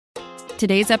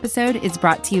Today's episode is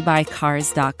brought to you by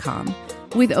Cars.com.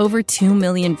 With over 2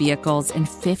 million vehicles and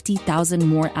 50,000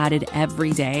 more added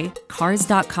every day,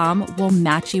 Cars.com will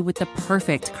match you with the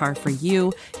perfect car for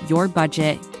you, your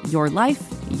budget, your life,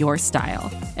 your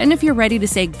style. And if you're ready to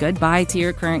say goodbye to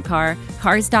your current car,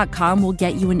 Cars.com will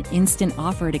get you an instant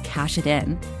offer to cash it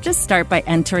in. Just start by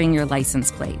entering your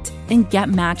license plate and get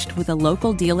matched with a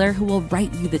local dealer who will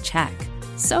write you the check.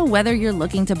 So whether you're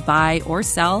looking to buy or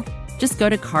sell, just go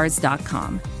to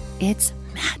Cars.com. It's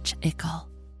magical.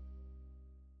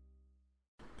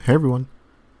 Hey everyone,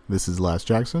 this is Laz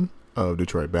Jackson of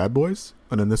Detroit Bad Boys,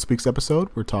 and in this week's episode,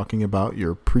 we're talking about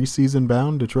your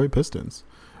preseason-bound Detroit Pistons.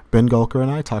 Ben Gulker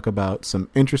and I talk about some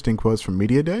interesting quotes from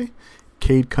Media Day,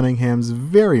 Cade Cunningham's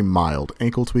very mild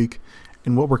ankle tweak,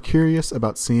 and what we're curious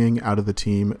about seeing out of the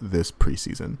team this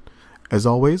preseason. As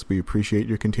always, we appreciate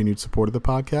your continued support of the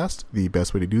podcast. The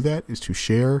best way to do that is to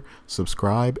share,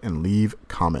 subscribe, and leave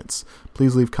comments.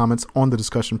 Please leave comments on the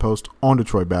discussion post on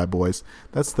Detroit Bad Boys.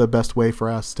 That's the best way for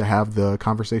us to have the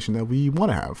conversation that we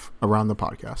want to have around the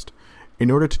podcast.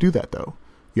 In order to do that, though,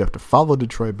 you have to follow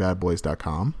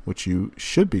DetroitBadBoys.com, which you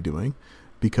should be doing,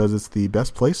 because it's the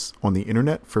best place on the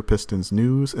internet for Pistons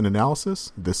news and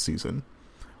analysis this season.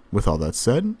 With all that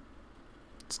said,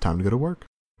 it's time to go to work.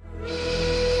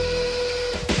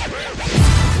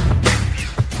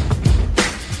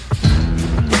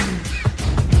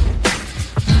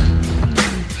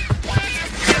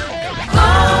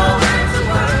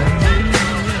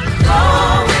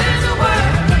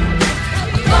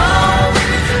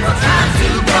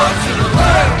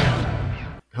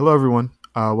 Hello, everyone.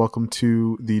 Welcome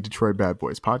to the Detroit Bad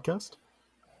Boys podcast.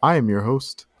 I am your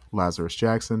host, Lazarus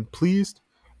Jackson. Pleased,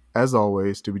 as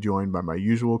always, to be joined by my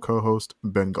usual co-host,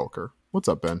 Ben Gulker. What's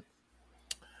up, Ben?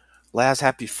 Laz,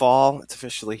 happy fall. It's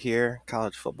officially here.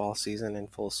 College football season in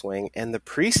full swing. And the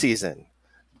preseason,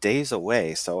 days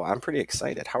away. So I'm pretty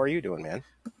excited. How are you doing, man?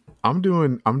 I'm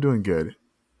doing good.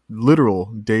 Literal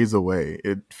days away.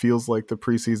 It feels like the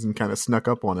preseason kind of snuck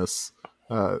up on us.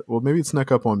 Well, maybe it snuck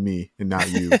up on me and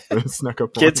not you, but it snuck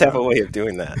up on Kids have a way of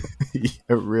doing that. Yeah,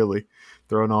 really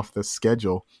throwing off the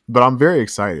schedule. But I'm very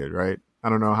excited, right? I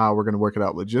don't know how we're going to work it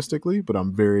out logistically, but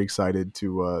I'm very excited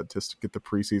to get the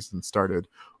preseason started.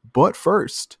 But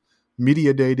first,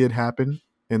 Media Day did happen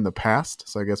in the past,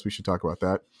 so I guess we should talk about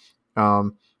that.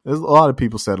 There's a lot of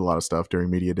people said a lot of stuff during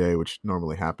Media Day, which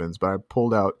normally happens, but I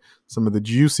pulled out some of the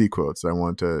juicy quotes I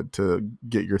want to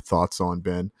get your thoughts on,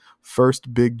 Ben.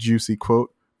 First big juicy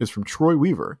quote is from Troy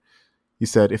Weaver. He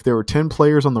said, "If there were 10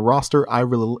 players on the roster I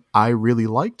really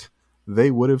liked, they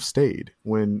would have stayed,"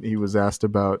 when he was asked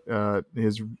about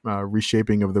his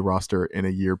reshaping of the roster in a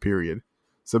year period.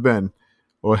 So, Ben,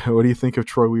 what do you think of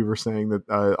Troy Weaver saying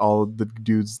that all the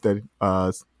dudes that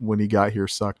when he got here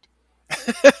sucked?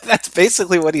 That's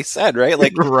basically what he said, right?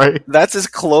 Like, right. That's as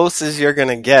close as you're going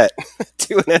to get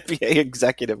to an NBA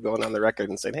executive going on the record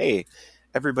and saying, hey,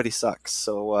 everybody sucks.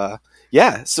 So,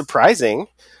 yeah, surprising,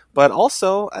 but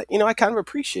also, I kind of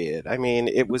appreciate it. I mean,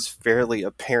 it was fairly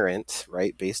apparent,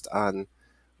 right, based on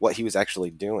what he was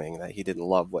actually doing, that he didn't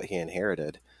love what he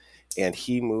inherited. And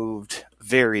he moved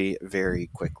very, very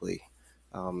quickly.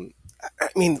 I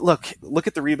mean, look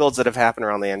at the rebuilds that have happened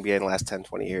around the NBA in the last 10,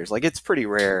 20 years. Like, it's pretty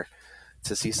rare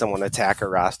to see someone attack a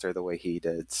roster the way he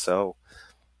did. So,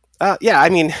 yeah, I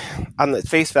mean, on the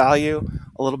face value,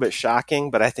 a little bit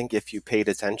shocking, but I think if you paid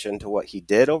attention to what he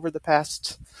did over the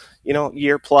past,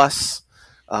 year plus,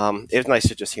 it was nice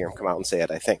to just hear him come out and say it,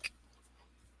 I think.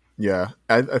 Yeah,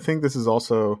 I think this is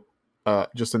also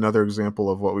just another example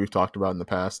of what we've talked about in the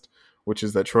past, which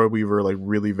is that Troy Weaver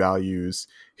really values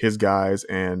his guys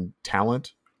and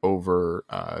talent over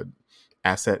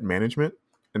asset management.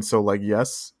 And so,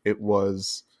 yes, it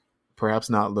was perhaps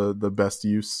not the best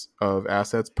use of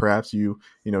assets. Perhaps you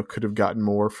could have gotten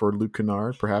more for Luke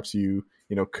Kennard. Perhaps you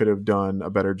could have done a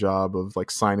better job of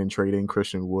sign and trading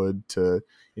Christian Wood to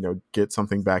get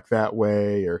something back that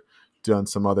way, or done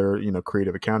some other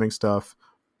creative accounting stuff.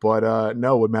 But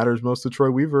no, what matters most to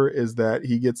Troy Weaver is that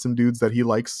he gets some dudes that he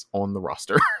likes on the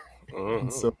roster. Mm-hmm.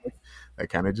 So that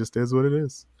kind of just is what it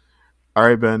is. All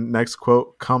right, Ben, next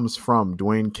quote comes from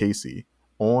Dwayne Casey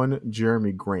on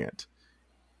Jeremy Grant.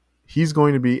 "He's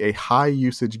going to be a high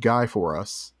usage guy for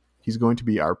us. He's going to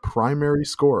be our primary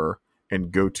scorer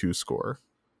and go-to scorer."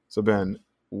 So, Ben,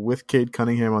 with Cade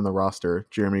Cunningham on the roster,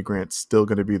 Jeremy Grant's still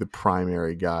going to be the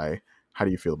primary guy. How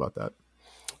do you feel about that?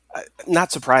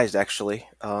 Not surprised, actually.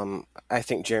 I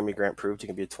think Jeremy Grant proved he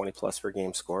can be a 20-plus per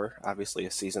game scorer, obviously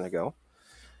a season ago.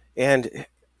 And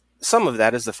some of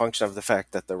that is the function of the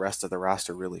fact that the rest of the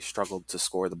roster really struggled to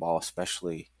score the ball,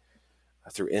 especially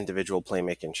through individual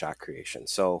playmaking, shot creation.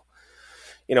 So,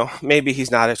 maybe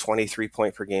he's not a 23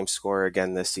 point per game scorer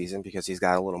again this season because he's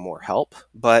got a little more help.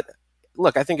 But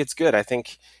look, I think it's good. I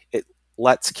think it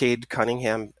lets Cade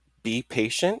Cunningham be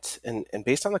patient. And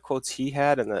based on the quotes he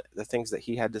had and the things that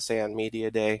he had to say on media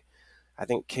day, I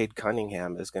think Cade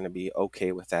Cunningham is going to be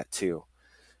okay with that too.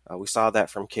 We saw that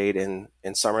from Cade in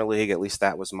Summer League. At least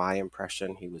that was my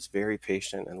impression. He was very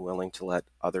patient and willing to let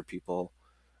other people,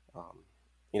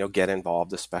 get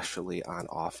involved, especially on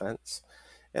offense.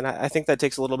 And I think that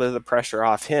takes a little bit of the pressure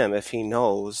off him if he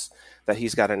knows that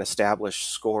he's got an established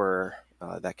scorer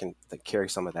that can carry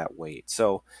some of that weight.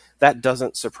 So that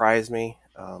doesn't surprise me.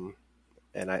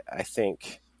 And I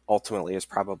think ultimately is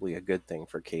probably a good thing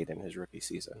for Cade in his rookie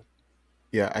season.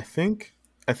 Yeah, I think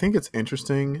it's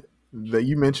interesting that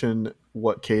you mentioned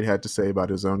what Cade had to say about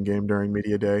his own game during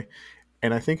media day.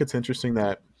 And I think it's interesting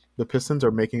that the Pistons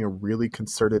are making a really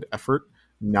concerted effort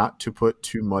not to put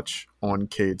too much on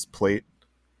Cade's plate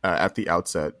at the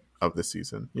outset of the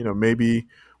season. Maybe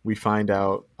we find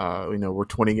out, we're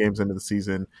 20 games into the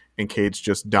season and Cade's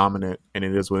just dominant and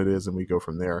it is what it is and we go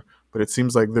from there. But it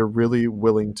seems like they're really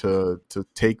willing to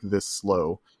take this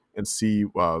slow and see,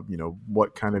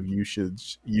 what kind of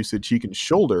usage he can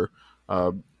shoulder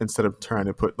instead of trying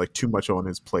to put like too much on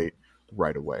his plate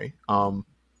right away.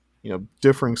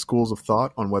 Differing schools of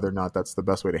thought on whether or not that's the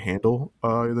best way to handle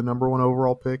the number one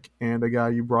overall pick and a guy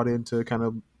you brought in to kind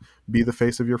of be the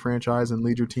face of your franchise and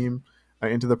lead your team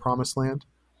into the promised land.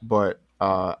 But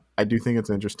I do think it's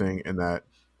interesting in that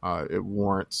it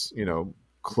warrants,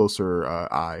 closer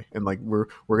eye. And like we're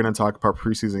going to talk about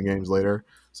preseason games later.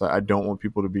 So I don't want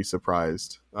people to be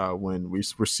surprised when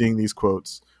we're seeing these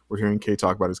quotes. We're hearing Cade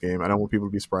talk about his game. I don't want people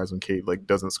to be surprised when Cade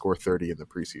doesn't score 30 in the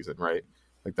preseason, right?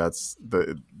 Like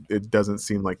it doesn't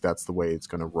seem like that's the way it's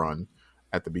going to run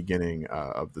at the beginning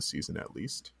of the season, at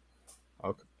least.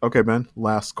 Okay, Ben,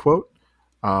 last quote.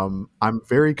 I'm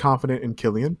very confident in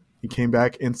Killian. He came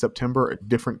back in September, a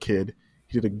different kid.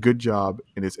 He did a good job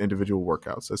in his individual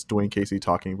workouts. That's Dwayne Casey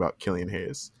talking about Killian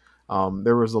Hayes.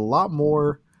 There was a lot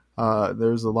more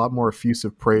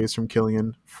effusive praise from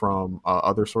Killian from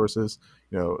other sources.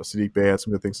 Sadiq Bey had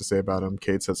some good things to say about him.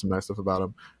 Cade said some nice stuff about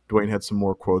him. Dwayne had some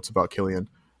more quotes about Killian.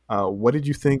 What did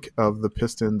you think of the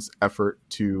Pistons' effort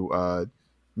to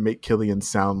make Killian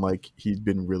sound like he'd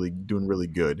been doing really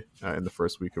good in the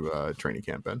first week of training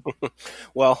camp, Ben?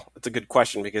 Well, it's a good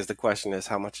question because the question is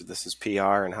how much of this is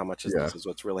PR and how much of this is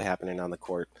what's really happening on the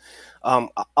court.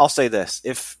 I'll say this: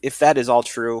 if that is all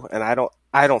true, and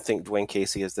I don't think Dwayne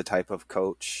Casey is the type of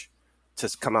coach to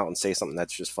come out and say something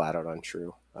that's just flat out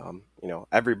untrue.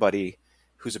 Everybody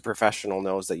who's a professional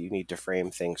knows that you need to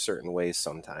frame things certain ways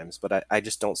sometimes, but I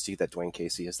just don't see that Dwayne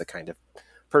Casey is the kind of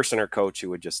person or coach who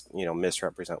would just,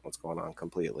 misrepresent what's going on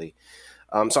completely.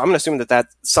 So I'm going to assume that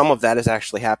some of that is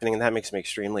actually happening, and that makes me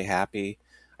extremely happy.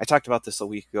 I talked about this a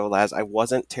week ago, Laz. I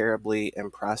wasn't terribly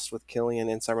impressed with Killian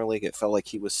in Summer League. It felt like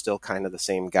he was still kind of the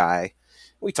same guy.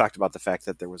 We talked about the fact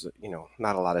that there was,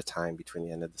 not a lot of time between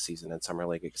the end of the season and Summer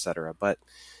League, et cetera. But,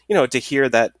 to hear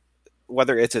that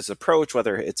whether it's his approach,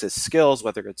 whether it's his skills,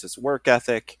 whether it's his work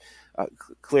ethic,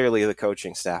 clearly the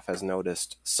coaching staff has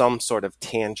noticed some sort of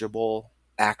tangible,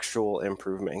 actual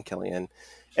improvement in Killian.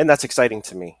 And that's exciting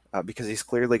to me because he's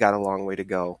clearly got a long way to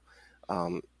go.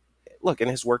 And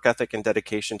his work ethic and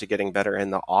dedication to getting better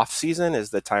in the off season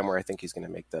is the time where I think he's going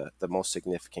to make the most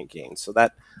significant gains. So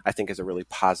that I think is a really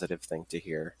positive thing to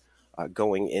hear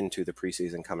going into the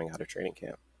preseason coming out of training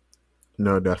camp.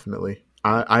 No, definitely.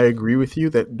 I agree with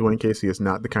you that Dwayne Casey is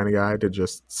not the kind of guy to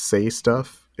just say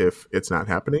stuff if it's not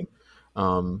happening.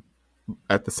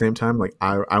 At the same time,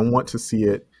 I want to see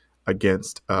it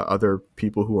against other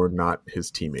people who are not his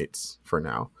teammates for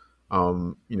now.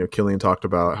 Killian talked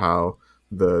about how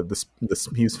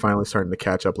he's finally starting to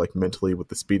catch up mentally with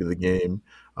the speed of the game,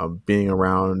 being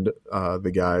around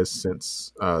the guys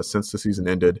since the season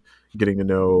ended, getting to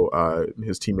know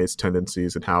his teammates'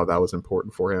 tendencies and how that was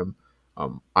important for him.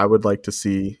 I would like to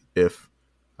see if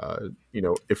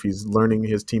he's learning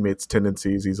his teammates'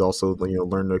 tendencies, he's also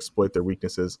learned to exploit their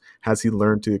weaknesses. Has he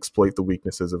learned to exploit the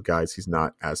weaknesses of guys he's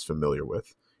not as familiar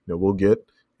with? We'll get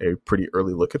a pretty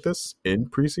early look at this in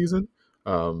preseason.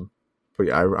 But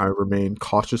yeah, I remain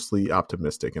cautiously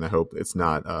optimistic, and I hope it's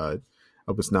not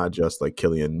just like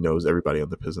Killian knows everybody on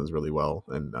the Pistons really well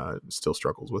and still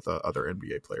struggles with other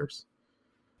NBA players.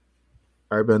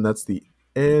 All right, Ben, that's the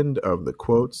end of the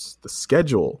quotes. The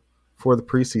schedule for the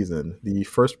preseason. The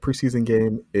first preseason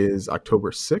game is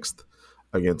October 6th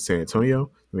against San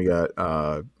Antonio. We got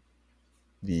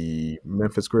the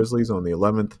Memphis Grizzlies on the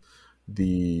 11th,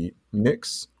 the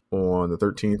Knicks on the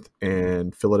 13th,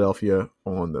 and Philadelphia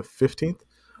on the 15th.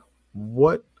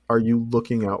 What are you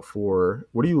looking out for?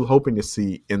 What are you hoping to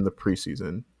see in the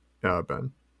preseason,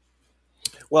 Ben?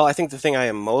 Well, I think the thing I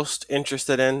am most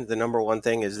interested in, the number one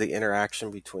thing, is the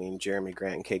interaction between Jeremy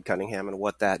Grant and Cade Cunningham and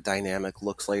what that dynamic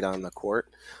looks like on the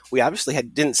court. We obviously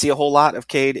didn't see a whole lot of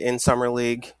Cade in Summer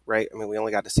League, right? I mean, we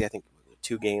only got to see, I think,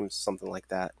 2 games, something like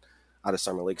that, out of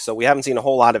Summer League. So we haven't seen a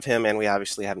whole lot of him, and we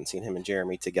obviously haven't seen him and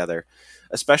Jeremy together,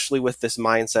 especially with this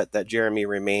mindset that Jeremy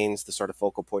remains the sort of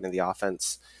focal point of the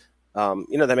offense.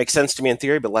 That makes sense to me in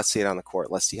theory, but let's see it on the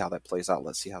court. Let's see how that plays out.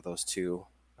 Let's see how those two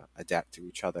adapt to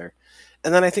each other.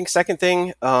 And then I think second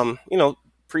thing,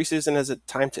 preseason is a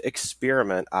time to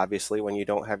experiment. Obviously, when you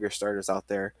don't have your starters out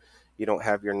there, you don't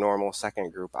have your normal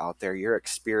second group out there. You're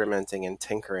experimenting and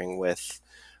tinkering with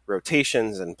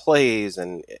rotations and plays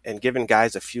and giving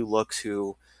guys a few looks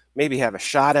who maybe have a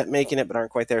shot at making it but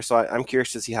aren't quite there. So I'm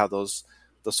curious to see how those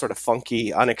sort of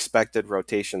funky, unexpected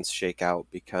rotations shake out,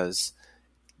 because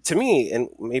to me, and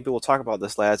maybe we'll talk about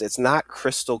this, lads, it's not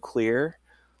crystal clear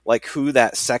like who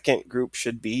that second group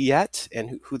should be yet,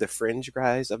 and who the fringe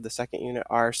guys of the second unit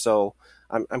are. So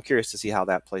I'm curious to see how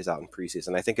that plays out in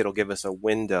preseason. I think it'll give us a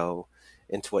window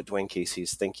into what Dwayne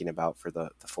Casey's thinking about for the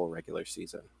full regular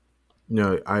season.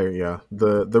 No,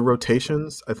 the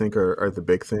rotations I think are the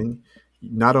big thing.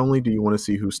 Not only do you want to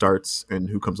see who starts and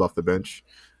who comes off the bench,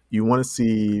 you want to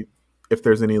see if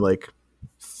there's any like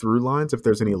through lines, if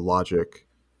there's any logic.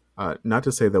 Not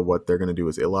to say that what they're going to do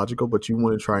is illogical, but you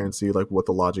want to try and see like what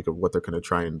the logic of what they're going to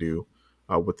try and do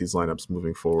with these lineups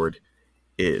moving forward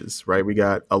is, right? We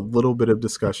got a little bit of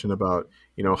discussion about,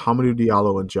 Hamidou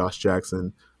Diallo and Josh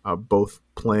Jackson both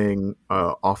playing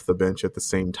off the bench at the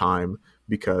same time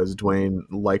because Dwayne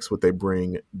likes what they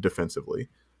bring defensively.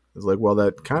 It's like, well,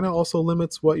 that kind of also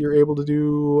limits what you're able to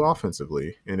do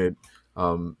offensively. And it,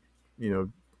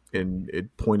 and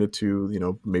it pointed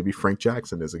to, maybe Frank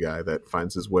Jackson is a guy that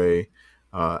finds his way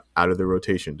out of the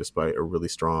rotation despite a really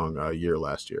strong year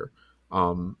last year.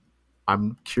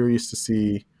 I'm curious to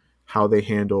see how they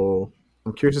handle.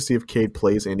 I'm curious to see if Cade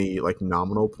plays any like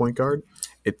nominal point guard.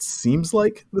 It seems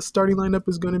like the starting lineup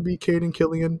is going to be Cade and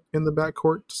Killian in the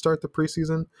backcourt to start the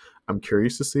preseason. I'm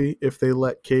curious to see if they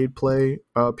let Cade play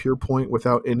pure point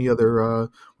without any other,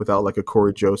 without like a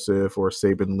Corey Joseph or a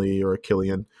Saban Lee or a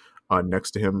Killian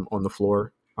next to him on the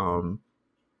floor.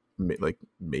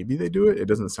 Maybe they do it. It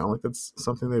doesn't sound like that's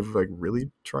something they've like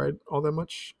really tried all that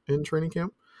much in training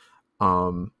camp.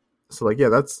 That's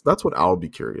what I'll be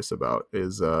curious about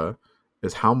is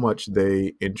how much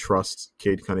they entrust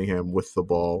Cade Cunningham with the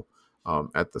ball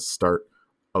at the start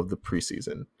of the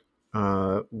preseason.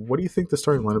 What do you think the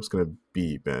starting lineup's going to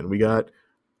be, Ben? We got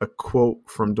a quote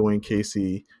from Dwayne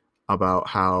Casey about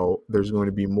how there's going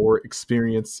to be more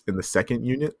experience in the second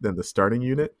unit than the starting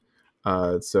unit.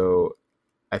 So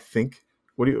I think,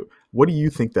 what do you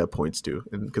think that points to?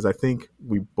 And because I think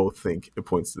we both think it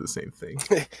points to the same thing.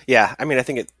 Yeah, I mean, I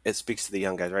think it speaks to the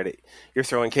young guys, right? You're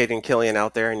throwing Cade and Killian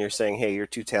out there and you're saying, hey, you're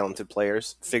two talented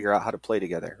players, figure out how to play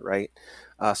together, right?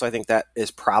 So I think that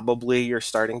is probably your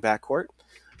starting backcourt.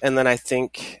 And then I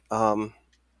think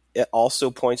it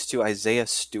also points to Isaiah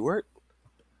Stewart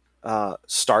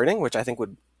starting, which I think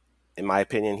would, in my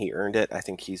opinion, he earned it. I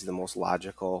think he's the most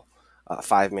logical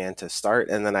 5-man to start.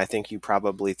 And then I think you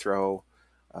probably throw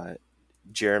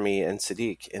Jeremy and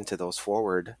Sadiq into those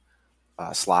forward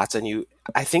slots. And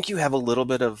I think you have a little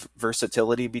bit of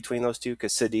versatility between those two,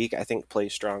 because Sadiq, I think,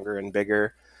 plays stronger and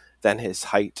bigger than his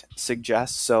height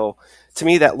suggests. So to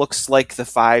me, that looks like the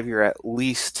 5 you're at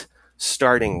least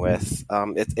starting with.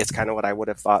 It's kind of what I would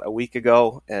have thought a week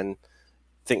ago, and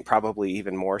think probably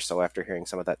even more so after hearing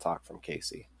some of that talk from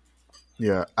Casey.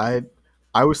 Yeah,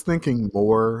 I was thinking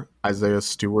more Isaiah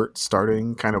Stewart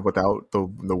starting, kind of without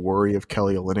the worry of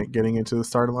Kelly Olynyk getting into the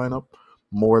starting lineup,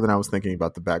 more than I was thinking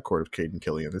about the backcourt of Cade and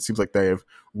Killian. It seems like they have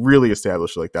really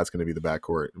established like that's going to be the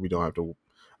backcourt. We don't have to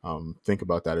think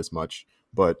about that as much.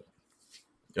 But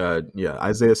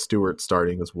Isaiah Stewart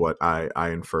starting is what I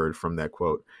inferred from that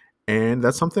quote, and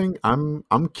that's something I'm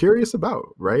curious about.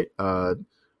 Right,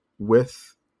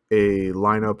 with a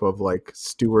lineup of like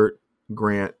Stewart,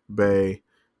 Grant, Bay,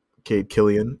 Cade,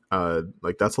 Killian,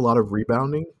 like that's a lot of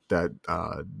rebounding that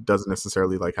doesn't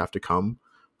necessarily like have to come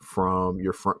from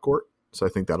your front court. So I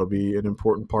think that'll be an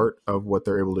important part of what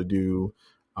they're able to do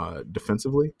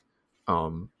defensively.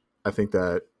 I think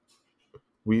that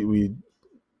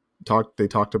they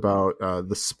talked about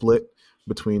the split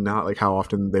between not like how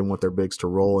often they want their bigs to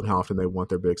roll and how often they want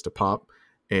their bigs to pop.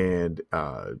 And,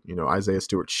 Isaiah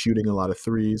Stewart shooting a lot of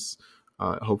threes,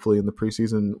 hopefully in the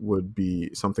preseason would be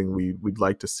something we'd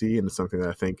like to see. And it's something that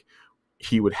I think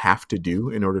he would have to do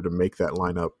in order to make that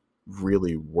lineup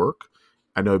really work.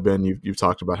 I know, Ben, you've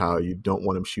talked about how you don't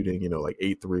want him shooting, like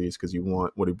 8 threes because you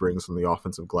want what he brings from the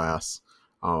offensive glass.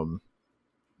 And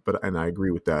I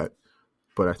agree with that.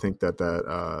 But I think that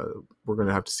we're going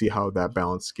to have to see how that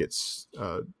balance gets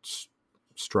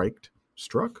struck,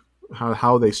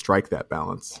 how they strike that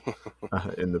balance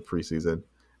in the preseason.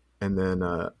 And then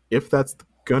if that's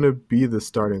going to be the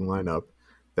starting lineup,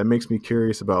 that makes me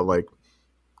curious about, like,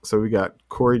 so we got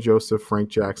Corey Joseph, Frank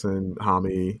Jackson,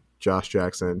 Hami, Josh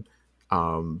Jackson,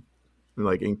 and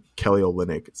Kelly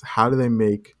Olynyk. How do they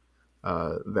make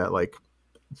that like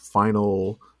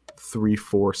final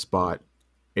 3-4 spot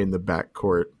in the back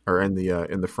court or in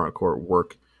the front court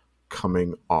work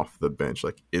coming off the bench?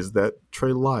 Like, is that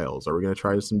Trey Lyles? Are we going to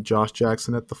try some Josh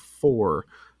Jackson at the 4?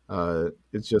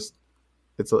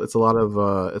 It's a lot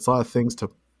of things to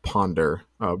ponder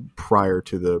prior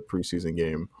to the preseason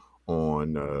game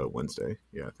on Wednesday.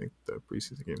 Yeah, I think the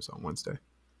preseason game is on Wednesday.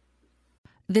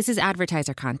 This is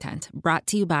advertiser content brought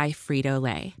to you by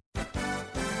Frito-Lay.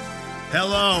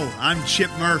 Hello, I'm Chip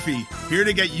Murphy, here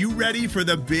to get you ready for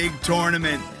the big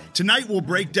tournament. Tonight we'll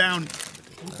break down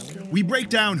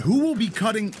who will be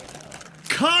cutting.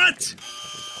 Cut!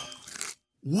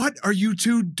 What are you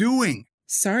two doing?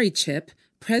 Sorry, Chip.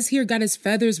 Prez here got his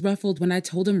feathers ruffled when I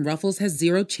told him Ruffles has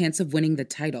 0 chance of winning the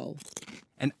title.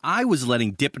 And I was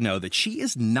letting Dip know that she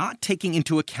is not taking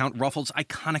into account Ruffles'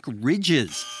 iconic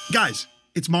ridges. Guys,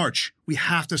 it's March. We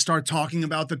have to start talking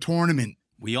about the tournament.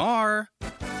 We are.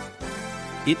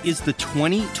 It is the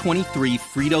 2023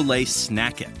 Frito-Lay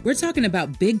Snack It. We're talking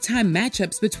about big-time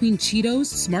matchups between Cheetos,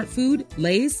 Smart Food,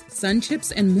 Lay's, Sun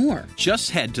Chips, and more. Just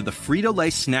head to the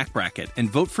Frito-Lay Snack Bracket and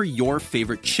vote for your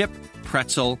favorite chip,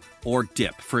 pretzel, or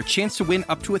dip for a chance to win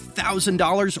up to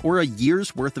 $1,000 or a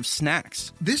year's worth of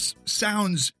snacks. This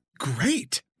sounds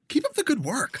great. Keep up the good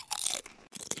work.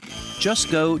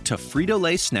 Just go to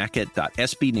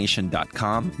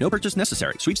fritolaysnackit.sbnation.com. No purchase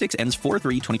necessary. Sweepstakes ends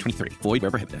 4/3/2023. Void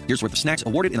where prohibited. Year's worth of snacks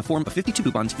awarded in the form of 52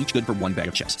 coupons, each good for 1 bag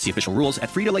of chips. See official rules at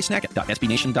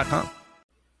fritolaysnackit.sbnation.com.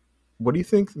 What do you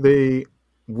think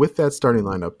with that starting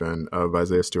lineup, Ben, of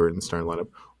Isaiah Stewart in the starting lineup,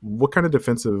 what kind of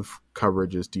defensive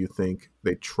coverages do you think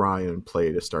they try and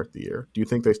play to start the year? Do you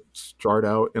think they start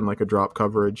out in like a drop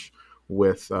coverage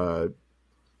with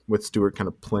Stewart kind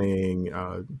of playing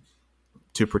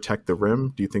to protect the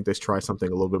rim? Do you think they try something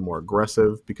a little bit more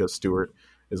aggressive because Stewart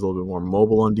is a little bit more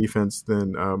mobile on defense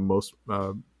than most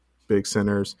big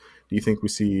centers? Do you think we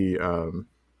see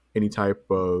any type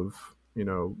of,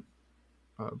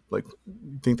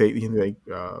 think they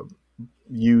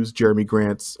use Jeremy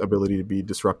Grant's ability to be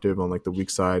disruptive on like the weak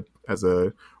side as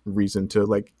a reason to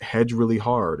like hedge really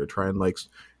hard or try and like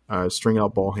string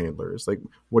out ball handlers? Like,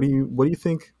 what do you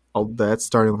think that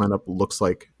starting lineup looks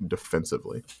like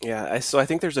defensively? Yeah, so I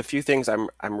think there's a few things I'm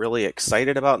really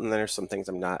excited about, and then there's some things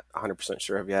I'm not 100%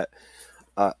 sure of yet.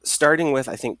 Starting with,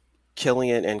 I think,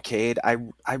 Killian and Cade, I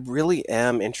really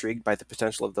am intrigued by the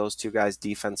potential of those two guys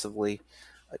defensively.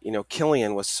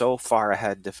 Killian was so far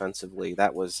ahead defensively.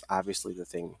 That was obviously the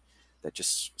thing that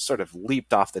just sort of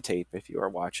leaped off the tape if you are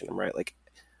watching him, right? Like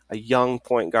a young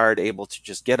point guard able to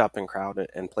just get up and crowd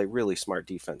and play really smart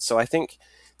defense. So I think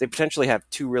they potentially have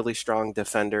two really strong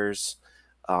defenders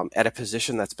at a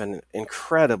position that's been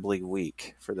incredibly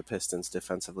weak for the Pistons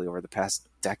defensively over the past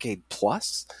decade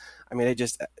plus. I mean,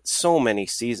 so many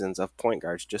seasons of point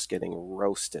guards just getting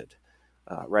roasted.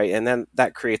 Right. And then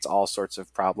that creates all sorts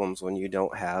of problems when you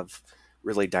don't have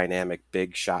really dynamic,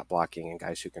 big shot blocking and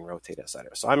guys who can rotate, et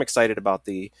cetera. So I'm excited about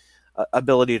the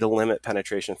ability to limit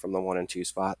penetration from the 1 and 2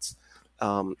 spots.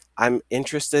 I'm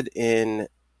interested in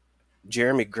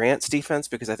Jeremy Grant's defense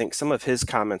because I think some of his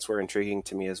comments were intriguing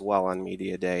to me as well on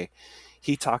Media Day.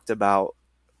 He talked about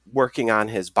working on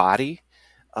his body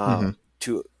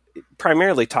to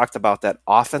primarily talked about that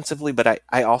offensively, but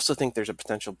I also think there's a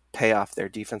potential payoff there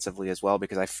defensively as well,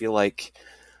 because I feel like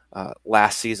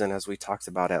last season, as we talked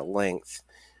about at length,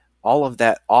 all of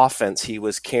that offense he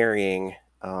was carrying,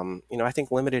 I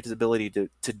think limited his ability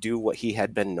to do what he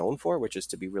had been known for, which is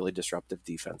to be really disruptive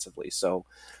defensively. So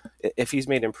if he's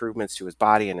made improvements to his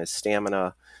body and his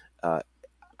stamina,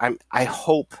 I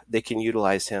hope they can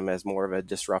utilize him as more of a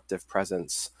disruptive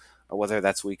presence, whether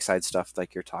that's weak side stuff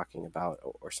like you're talking about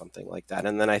or something like that.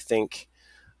 And then I think,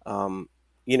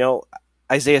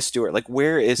 Isaiah Stewart, like,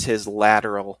 where is his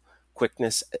lateral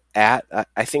quickness at?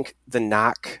 I think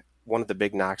one of the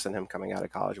big knocks on him coming out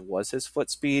of college was his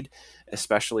foot speed,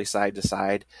 especially side to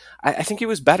side. I think he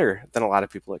was better than a lot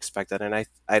of people expected. And I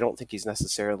don't think he's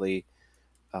necessarily,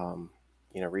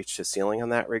 reached his ceiling in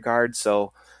that regard.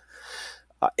 So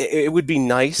It would be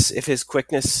nice if his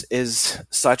quickness is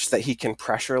such that he can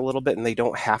pressure a little bit and they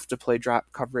don't have to play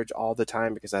drop coverage all the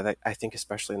time, because I think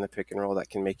especially in the pick and roll that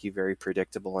can make you very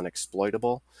predictable and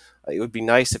exploitable. It would be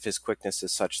nice if his quickness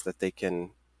is such that they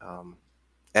can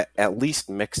at least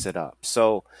mix it up.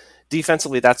 So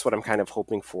defensively, that's what I'm kind of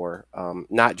hoping for.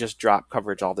 Not just drop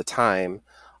coverage all the time,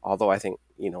 although I think,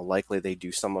 likely they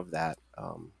do some of that,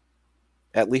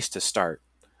 at least to start,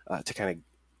 to kind of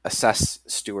assess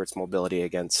Stewart's mobility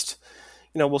against,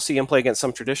 we'll see him play against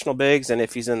some traditional bigs. And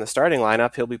if he's in the starting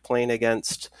lineup, he'll be playing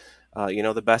against,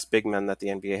 the best big men that the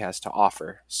NBA has to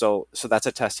offer. So that's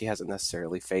a test he hasn't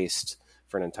necessarily faced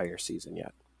for an entire season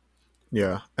yet.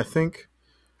 Yeah, I think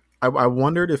I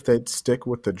wondered if they'd stick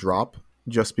with the drop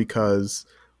just because,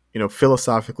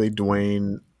 philosophically,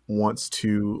 Dwayne wants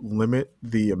to limit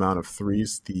the amount of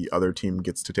threes the other team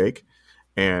gets to take.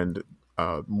 And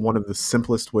one of the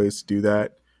simplest ways to do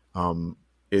that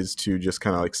is to just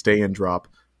kind of like stay in drop,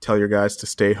 tell your guys to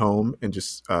stay home, and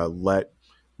just let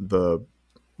the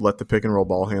pick and roll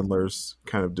ball handlers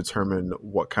kind of determine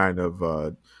what kind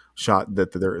of shot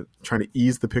that they're trying to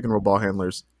ease the pick and roll ball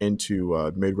handlers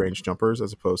into mid-range jumpers,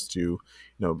 as opposed to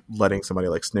letting somebody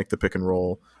like Snick the pick and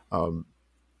roll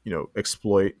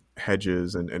exploit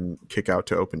hedges and kick out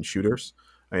to open shooters.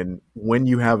 And when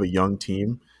you have a young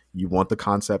team, you want the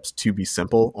concepts to be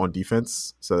simple on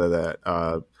defense so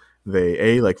that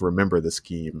they remember the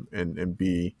scheme, and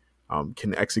B,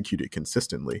 can execute it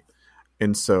consistently.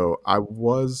 And so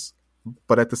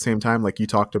but at the same time, like you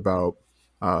talked about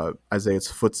Isaiah's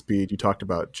foot speed, you talked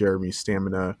about Jeremy's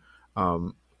stamina.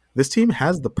 This team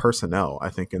has the personnel, I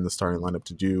think, in the starting lineup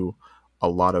to do a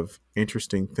lot of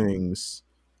interesting things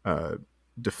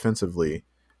defensively.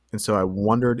 And so I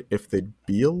wondered if they'd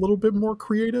be a little bit more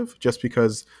creative, just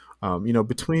because,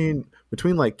 between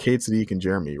like Cade, Sadiq, and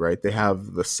Jeremy, right? They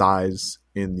have the size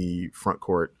in the front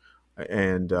court,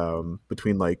 and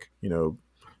between Sadiq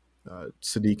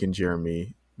and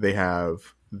Jeremy, they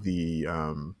have the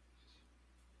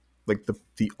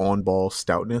the on ball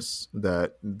stoutness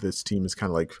that this team has kind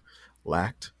of like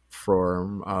lacked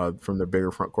from the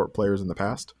bigger front court players in the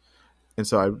past. And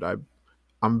so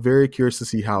I'm very curious to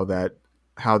see how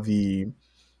the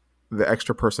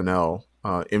extra personnel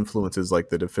influences like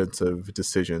the defensive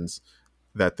decisions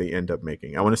that they end up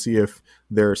making. I want to see if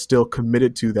they're still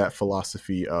committed to that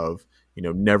philosophy of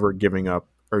never giving up,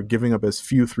 or giving up as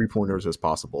few 3-pointers as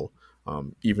possible,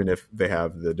 even if they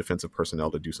have the defensive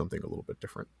personnel to do something a little bit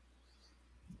different.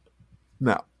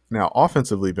 Now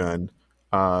offensively, Ben,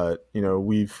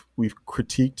 we've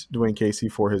critiqued Dwayne Casey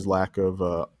for his lack of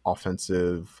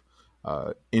offensive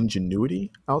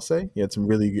ingenuity. I'll say he had some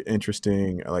really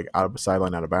interesting out of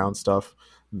sideline, out of bounds stuff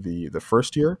the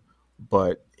first year,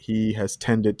 but he has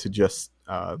tended to just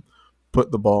put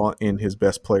the ball in his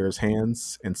best player's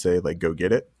hands and say go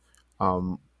get it.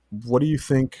 What do you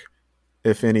think,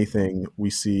 if anything,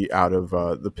 we see out of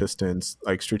the Pistons,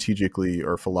 strategically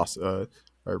or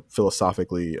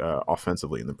philosophically,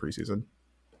 offensively in the preseason?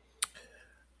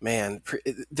 Man,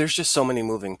 there's just so many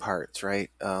moving parts,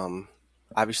 right?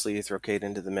 Obviously, you throw Cade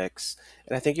into the mix,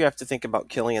 and I think you have to think about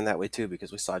Killian that way too,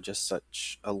 because we saw just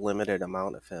such a limited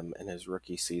amount of him in his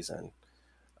rookie season.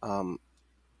 So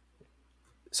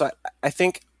I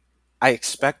think I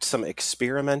expect some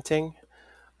experimenting.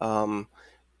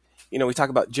 We talk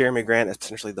about Jeremy Grant as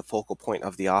potentially the focal point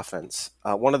of the offense.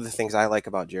 One of the things I like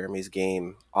about Jeremy's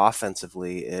game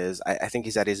offensively is I think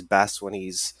he's at his best when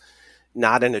he's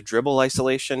not in a dribble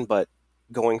isolation, but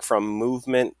going from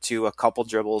movement to a couple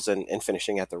dribbles and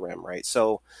finishing at the rim, right?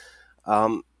 So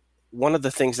one of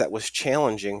the things that was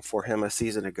challenging for him a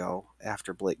season ago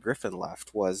after Blake Griffin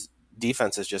left was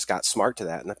defenses just got smart to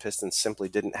that, and the Pistons simply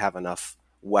didn't have enough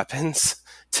weapons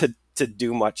to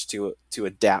do much to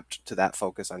adapt to that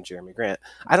focus on Jeremy Grant.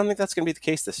 I don't think that's going to be the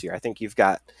case this year. I think you've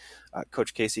got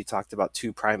Coach Casey talked about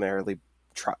two primary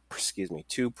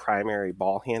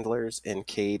ball handlers in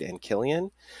Cade and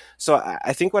Killian. So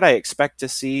I think what I expect to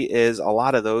see is a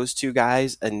lot of those two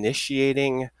guys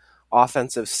initiating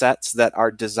offensive sets that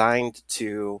are designed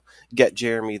to get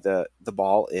Jeremy the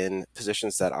ball in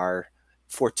positions that are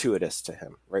fortuitous to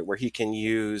him, right? Where he can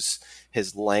use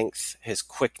his length, his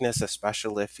quickness,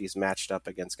 especially if he's matched up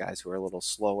against guys who are a little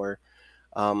slower.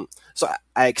 So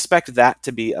I expect that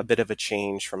to be a bit of a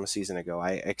change from a season ago.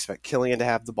 I expect Killian to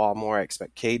have the ball more. I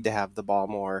expect Cade to have the ball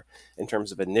more in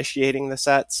terms of initiating the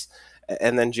sets,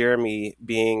 and then Jeremy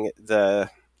being the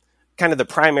kind of the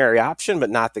primary option, but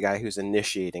not the guy who's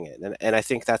initiating it. And I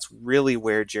think that's really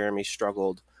where Jeremy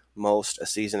struggled most a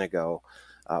season ago.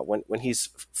 when he's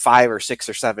 5 or 6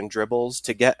 or 7 dribbles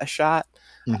to get a shot,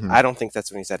 I don't think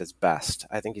that's when he's at his best.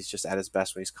 I think he's just at his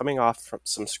best when he's coming off from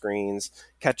some screens,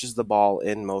 catches the ball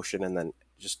in motion, and then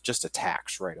just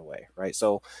attacks right away, right?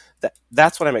 So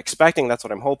that's what I'm expecting. That's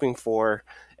what I'm hoping for.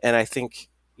 And I think,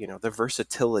 the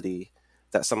versatility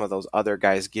that some of those other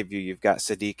guys give you. You've got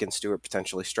Sadiq and Stewart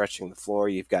potentially stretching the floor.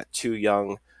 You've got 2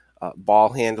 young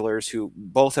ball handlers who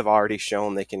both have already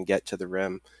shown they can get to the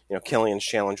rim. Killian's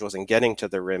challenge wasn't getting to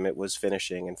the rim. It was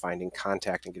finishing and finding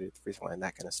contact and getting to the free throw line,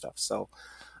 that kind of stuff. So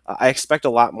I expect a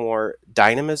lot more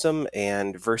dynamism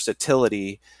and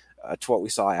versatility to what we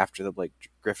saw after the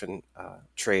Blake Griffin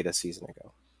trade a season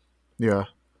ago. Yeah.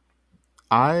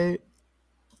 I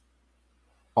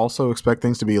also expect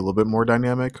things to be a little bit more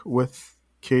dynamic with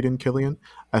Cade and Killian.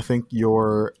 I think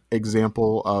your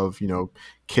example of,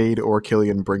 Cade or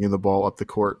Killian bringing the ball up the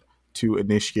court to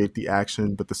initiate the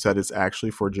action, but the set is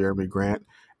actually for Jeremy Grant,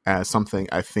 as something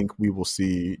I think we will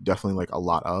see definitely like a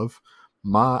lot of.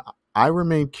 I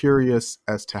remain curious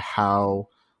as to how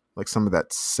like some of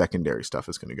that secondary stuff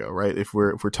is going to go, right? If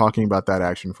we're talking about that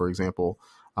action, for example,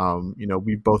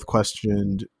 we both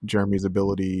questioned Jeremy's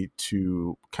ability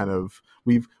to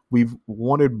we've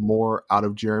wanted more out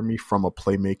of Jeremy from a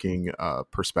playmaking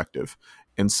perspective.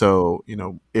 And so,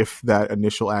 if that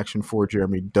initial action for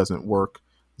Jeremy doesn't work,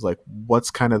 it's like, what's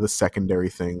kind of the secondary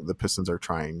thing the Pistons are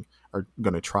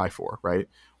going to try for, right?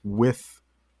 With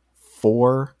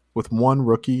one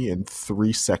rookie and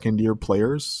 3 second-year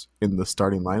players in the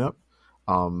starting lineup,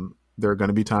 there are going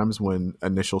to be times when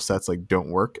initial sets like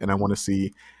don't work, and I want to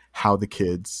see how the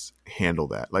kids handle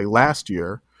that. Like last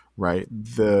year, right?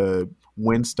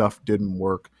 When stuff didn't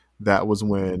work, that was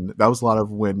a lot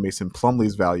of when Mason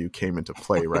Plumlee's value came into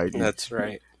play, right? That's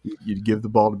right. You'd give the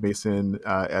ball to Mason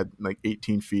at like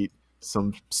 18 feet.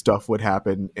 Some stuff would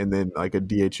happen, and then like a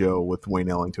DHO with Wayne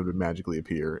Ellington would magically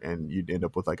appear, and you'd end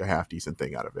up with like a half decent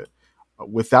thing out of it.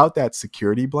 Without that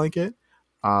security blanket,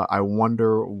 I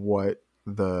wonder what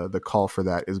the call for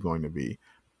that is going to be.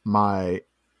 My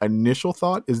initial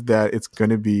thought is that it's going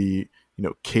to be,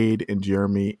 Cade and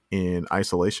Jeremy in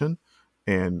isolation.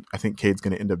 And I think Cade's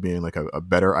going to end up being like a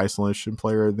better isolation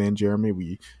player than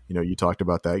Jeremy. You talked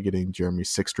about that. Getting Jeremy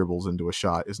 6 dribbles into a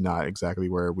shot is not exactly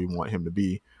where we want him to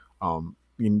be.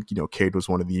 Cade was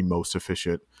one of the most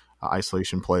efficient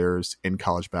isolation players in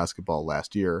college basketball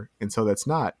last year. And so it's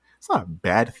not a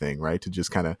bad thing, right? To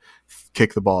just kind of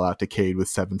kick the ball out to Cade with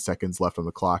 7 seconds left on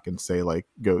the clock and say like,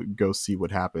 go see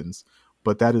what happens.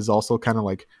 But that is also kind of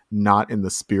like not in the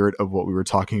spirit of what we were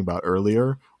talking about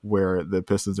earlier, where the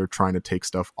Pistons are trying to take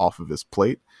stuff off of his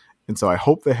plate. And so I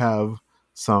hope they have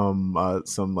some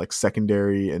like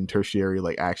secondary and tertiary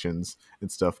like actions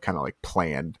and stuff kind of like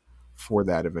planned for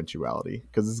that eventuality,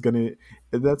 because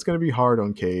that's gonna be hard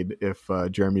on Cade if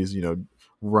Jeremy's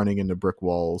running into brick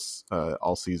walls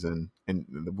all season, and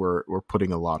we're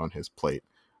putting a lot on his plate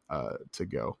to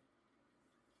go.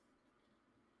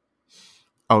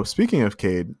 Oh, speaking of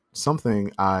Cade,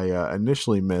 something I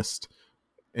initially missed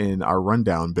in our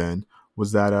rundown, Ben,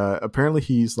 was that apparently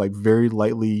he's like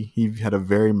he had a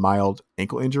very mild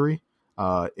ankle injury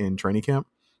in training camp.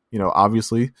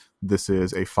 Obviously this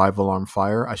is a 5-alarm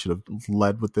fire. I should have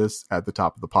led with this at the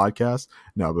top of the podcast.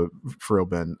 No, but for real,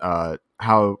 Ben,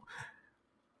 how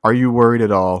are you worried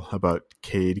at all about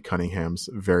Cade Cunningham's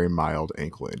very mild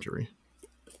ankle injury?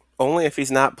 Only if he's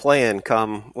not playing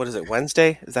come,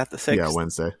 Wednesday? Is that the 6th? Yeah,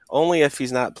 Wednesday. Only if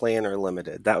he's not playing or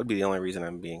limited. That would be the only reason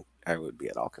I would be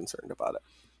at all concerned about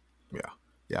it.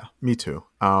 Yeah, me too.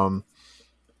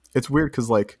 It's weird because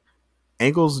like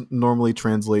ankles normally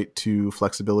translate to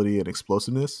flexibility and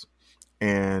explosiveness,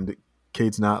 and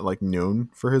Cade's not like known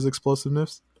for his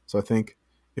explosiveness. So I think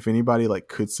if anybody like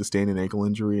could sustain an ankle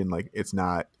injury and like it's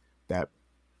not that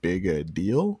big a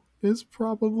deal, is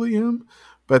probably him.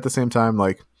 But at the same time,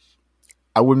 like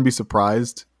I wouldn't be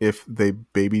surprised if they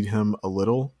babied him a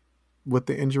little with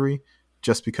the injury,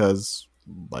 just because,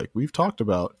 like we've talked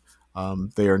about,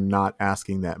 they are not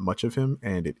asking that much of him,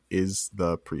 and it is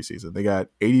the preseason. They got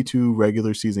 82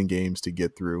 regular season games to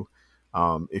get through.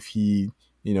 If he,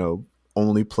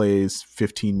 only plays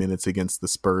 15 minutes against the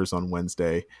Spurs on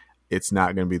Wednesday, it's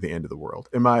not going to be the end of the world.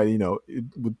 It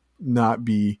would not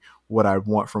be what I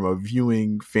want from a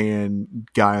viewing fan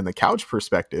guy on the couch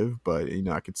perspective, but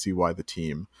I could see why the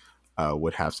team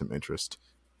would have some interest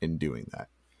in doing that.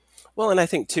 Well, and I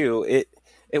think too,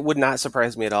 it would not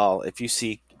surprise me at all if you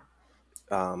see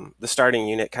the starting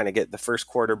unit kind of get the first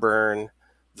quarter burn,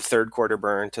 the third quarter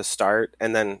burn to start,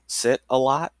 and then sit a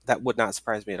lot. That would not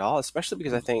surprise me at all, especially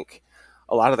because I think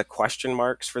a lot of the question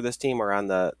marks for this team are on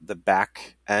the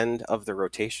back end of the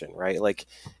rotation, right? Like,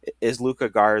 is Luka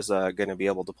Garza going to be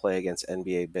able to play against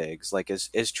NBA bigs? Like,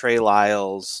 is Trey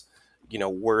Lyles,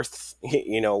 worth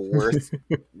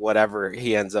whatever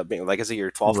he ends up being? Like, is he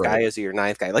your 12th guy? Is he your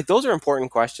 9th guy? Like, those are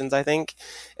important questions, I think.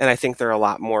 And I think they're a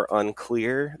lot more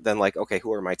unclear than like, okay,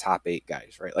 who are my top 8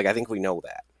 guys, right? Like, I think we know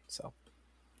that. So,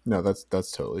 no,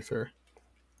 that's totally fair.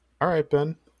 All right,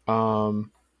 Ben.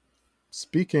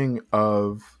 Speaking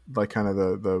of like kind of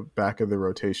the back of the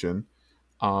rotation,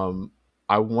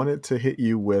 I wanted to hit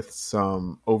you with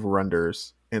some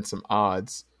over-unders and some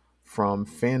odds from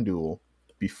FanDuel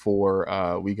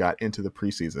before we got into the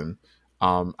preseason.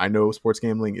 I know sports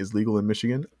gambling is legal in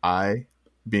Michigan. I,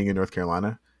 being in North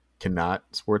Carolina, cannot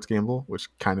sports gamble, which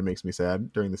kind of makes me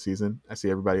sad during the season. I see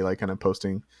everybody like kind of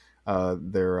posting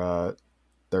their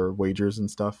wagers and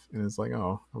stuff, and it's like,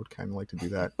 oh, I would kind of like to do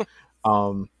that.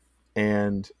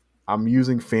 And I'm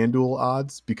using FanDuel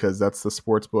odds because that's the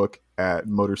sports book at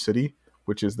Motor City,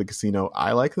 which is the casino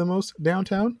I like the most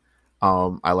downtown.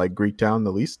 I like Greektown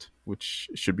the least, which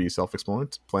should be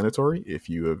self-explanatory if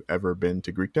you have ever been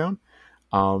to Greektown.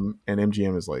 And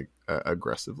MGM is like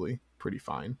aggressively pretty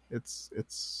fine.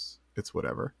 It's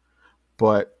whatever.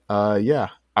 But yeah,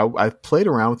 I played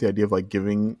around with the idea of like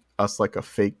giving us like a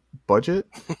fake budget,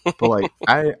 but like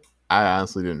I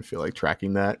honestly didn't feel like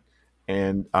tracking that.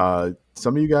 And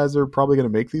some of you guys are probably going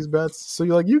to make these bets, so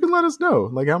you can let us know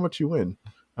like how much you win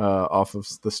off of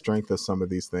the strength of some of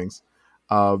these things.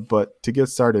 But to get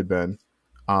started, Ben,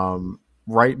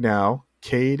 right now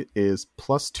Cade is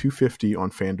plus 250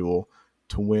 on FanDuel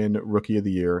to win Rookie of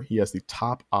the Year. He has the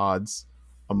top odds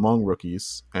among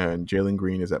rookies, and Jalen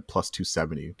Green is at plus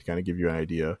 270 to kind of give you an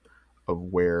idea of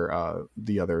where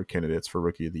the other candidates for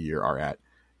Rookie of the Year are at.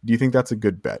 Do you think that's a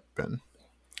good bet, Ben?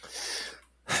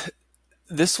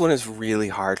 This one is really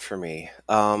hard for me.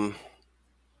 The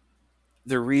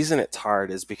reason it's hard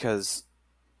is because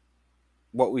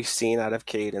what we've seen out of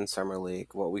Cade in Summer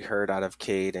League, what we heard out of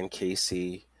Cade and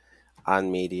KC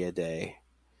on Media Day,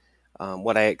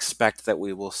 what I expect that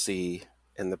we will see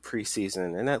in the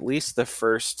preseason, and at least the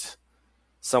first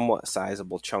somewhat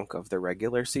sizable chunk of the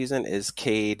regular season, is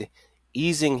Cade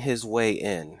easing his way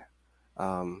in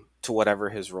to whatever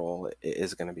his role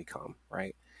is going to become,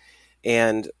 right?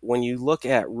 And when you look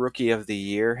at Rookie of the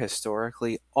Year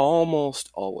historically,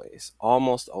 almost always,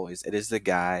 it is the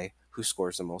guy who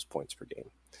scores the most points per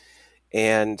game.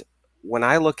 And when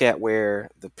I look at where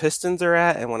the Pistons are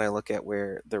at and when I look at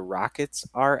where the Rockets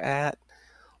are at,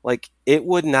 like, it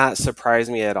would not surprise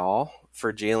me at all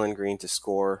for Jalen Green to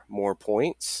score more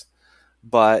points,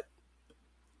 but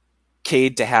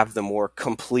Cade to have the more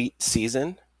complete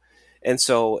season. And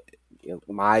so,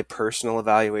 my personal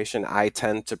evaluation, I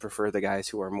tend to prefer the guys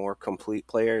who are more complete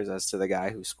players as to the guy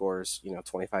who scores,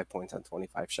 25 points on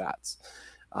 25 shots.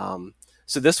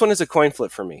 So this one is a coin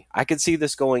flip for me. I could see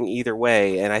this going either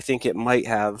way, and I think it might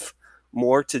have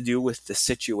more to do with the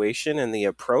situation and the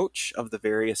approach of the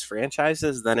various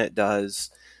franchises than it does,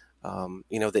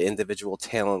 the individual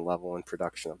talent level and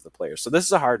production of the players. So this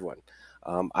is a hard one.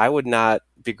 I would not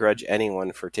begrudge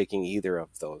anyone for taking either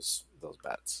of those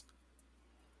bets.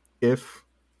 If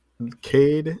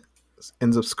Cade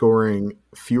ends up scoring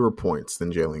fewer points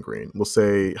than Jalen Green, we'll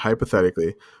say,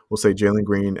 hypothetically, Jalen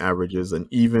Green averages an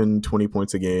even 20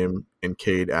 points a game and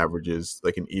Cade averages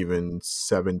like an even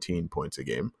 17 points a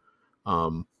game.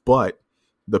 But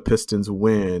the Pistons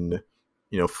win,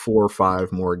 4 or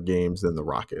 5 more games than the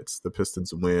Rockets. The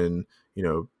Pistons win,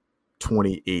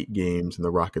 28 games and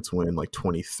the Rockets win like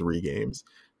 23 games.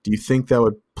 Do you think that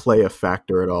would play a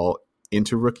factor at all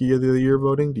into Rookie of the Year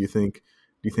voting? Do you think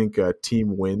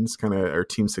team wins kind of, or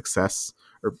team success,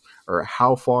 or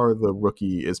how far the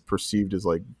rookie is perceived as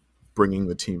like bringing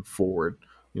the team forward?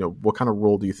 What kind of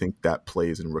role do you think that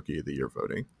plays in Rookie of the Year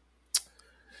voting?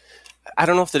 I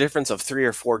don't know if the difference of 3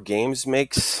 or 4 games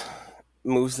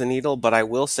moves the needle, but I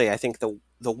will say I think the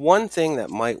one thing that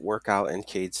might work out in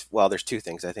Cade's, well, there's 2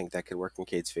 things I think that could work in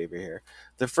Cade's favor here.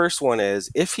 The first one is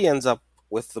if he ends up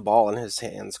with the ball in his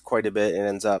hands quite a bit and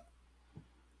ends up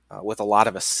with a lot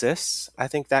of assists, I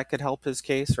think that could help his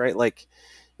case, right? Like,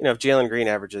 if Jalen Green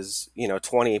averages,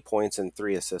 20 points and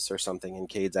 3 assists or something, and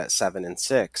Cade's at 7 and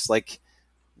 6, like,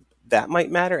 that might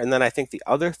matter. And then I think the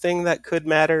other thing that could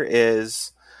matter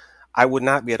is I would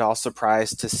not be at all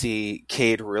surprised to see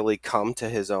Cade really come to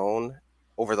his own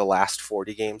over the last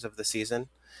 40 games of the season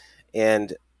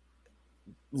and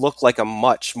look like a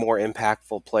much more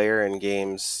impactful player in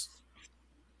games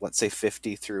let's say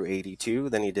 50 through 82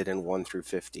 than he did in 1 through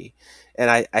 50. And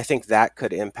I think that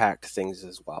could impact things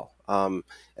as well. And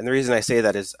the reason I say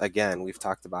that is, again, we've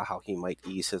talked about how he might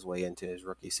ease his way into his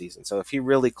rookie season. So if he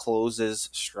really closes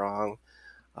strong,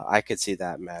 I could see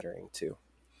that mattering too.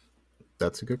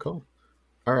 That's a good call.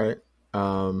 All right.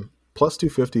 Plus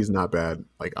 250 is not bad,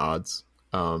 like odds.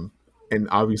 And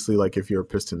obviously, like if you're a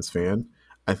Pistons fan,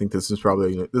 I think this is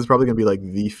probably going to be like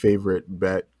the favorite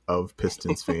bet of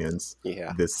Pistons fans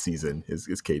this season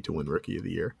is Cade to win Rookie of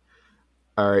the Year.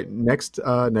 All right, next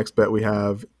bet we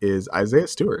have is Isaiah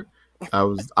Stewart.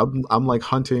 I'm like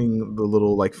hunting the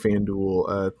little like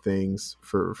FanDuel things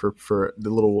for the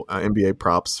little NBA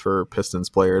props for Pistons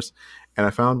players, and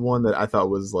I found one that I thought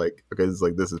was like, okay,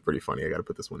 this is pretty funny. I got to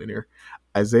put this one in here.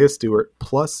 Isaiah Stewart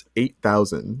plus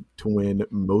 8,000 to win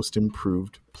Most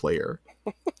Improved Player.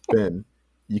 Ben,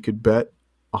 you could bet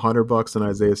 $100 on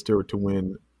Isaiah Stewart to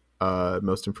win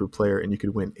Most Improved Player, and you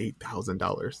could win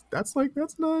 $8,000. That's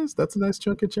nice. That's a nice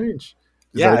chunk of change.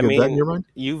 Is that a good bet in your mind?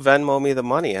 You Venmo me the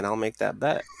money, and I'll make that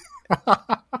bet.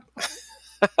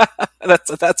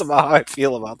 That's about how I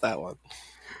feel about that one.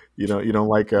 You don't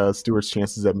like Stewart's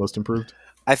chances at Most Improved?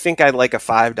 I think I'd like a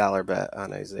 $5 bet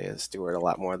on Isaiah Stewart a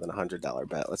lot more than a $100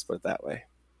 bet. Let's put it that way.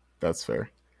 That's fair.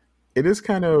 It is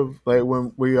kind of like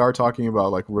when we are talking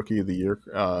about like Rookie of the Year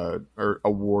or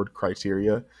award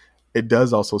criteria, it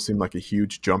does also seem like a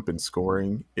huge jump in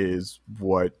scoring is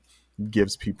what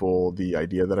gives people the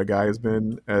idea that a guy has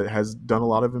done a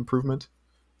lot of improvement.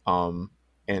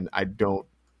 And I don't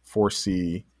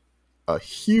foresee a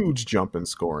huge jump in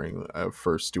scoring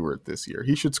for Stewart this year.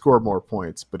 He should score more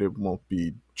points, but it won't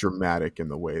be dramatic in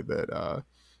the way that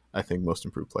I think Most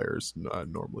Improved players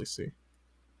normally see.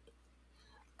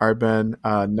 All right, Ben,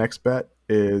 next bet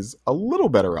is a little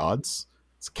better odds.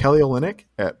 It's Kelly Olynyk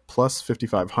at plus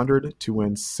 5,500 to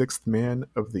win Sixth Man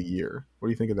of the Year. What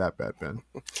do you think of that bet, Ben?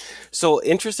 So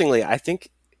interestingly, I think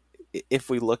if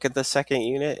we look at the second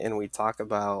unit and we talk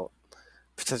about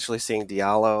potentially seeing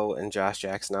Diallo and Josh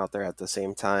Jackson out there at the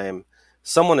same time,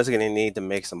 someone is going to need to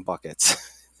make some buckets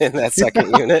in that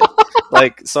second unit.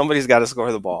 Like somebody's got to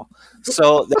score the ball.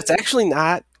 So that's actually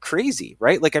not crazy,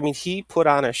 right? Like, I mean, he put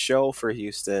on a show for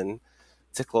Houston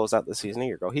to close out the season a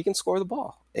year ago. He can score the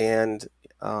ball. And,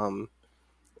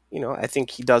 I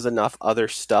think he does enough other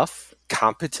stuff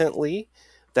competently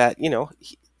that,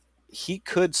 he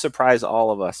could surprise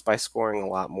all of us by scoring a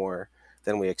lot more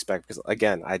than we expect. Because,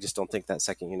 again, I just don't think that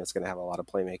second unit's going to have a lot of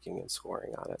playmaking and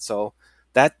scoring on it. So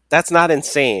that's not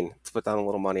insane to put down a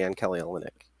little money on Kelly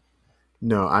Olynyk.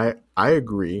 No, I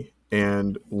agree.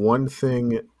 And one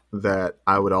thing that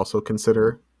I would also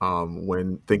consider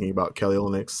when thinking about Kelly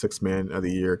Olynyk's Sixth Man of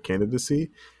the Year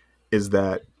candidacy is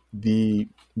that the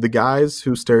guys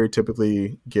who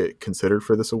stereotypically get considered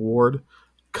for this award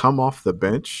come off the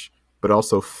bench, but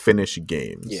also finish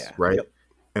games, right? Yep.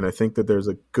 And I think that there's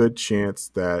a good chance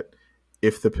that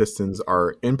if the Pistons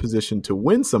are in position to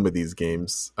win some of these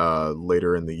games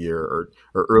later in the year or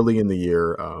early in the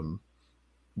year,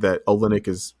 that Olynyk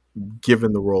is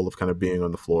given the role of kind of being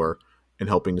on the floor and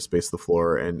helping to space the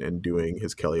floor and doing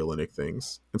his Kelly Olynyk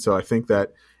things. And so I think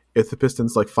that if the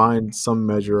Pistons like find some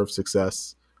measure of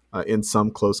success in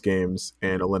some close games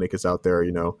and Olynyk is out there,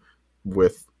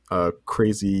 with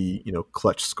crazy,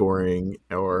 clutch scoring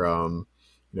or,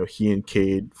 he and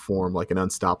Cade form like an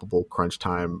unstoppable crunch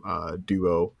time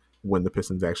duo when the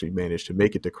Pistons actually manage to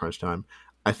make it to crunch time.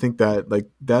 I think that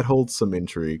that holds some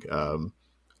intrigue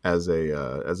as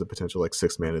a potential like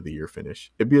Sixth Man of the Year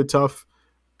finish. It'd be a tough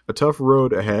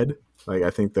road ahead. Like I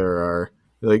think there are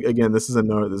again, this is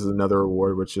another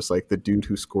award which just like the dude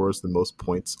who scores the most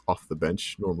points off the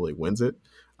bench normally wins it.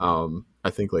 I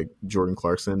think like Jordan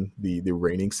Clarkson, the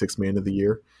reigning Sixth Man of the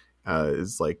Year,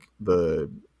 is like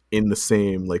in the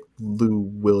same like Lou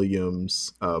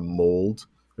Williams mold,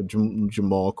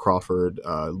 Jamal Crawford,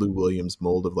 Lou Williams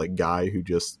mold of like guy who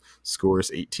just scores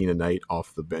 18 a night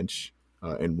off the bench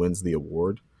and wins the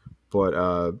award. But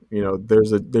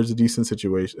there's a decent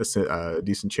situation, a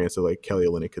decent chance that like Kelly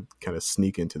Olynyk could kind of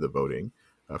sneak into the voting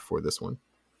for this one.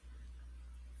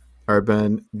 All right,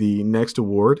 Ben. The next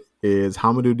award is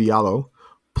Hamidou Diallo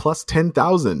plus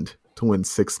 10,000 to win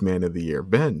Sixth Man of the Year.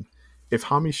 Ben, if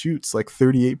Hami shoots like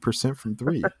 38% from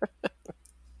three,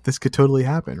 this could totally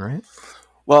happen, right?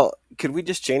 Well, could we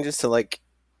just change this to like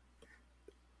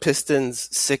Pistons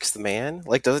Sixth Man?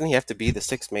 Like, doesn't he have to be the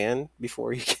sixth man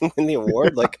before he can win the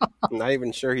award? Like, I'm not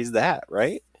even sure he's that,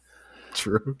 right?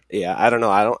 True. Yeah, I don't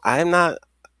know. I'm not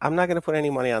going to put any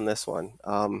money on this one.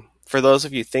 For those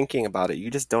of you thinking about it, you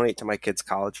just donate to my kid's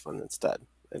college fund instead.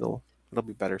 It'll It'll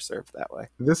be better served that way.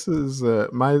 This is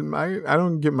my I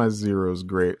don't get my zeros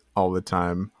great all the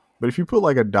time, but if you put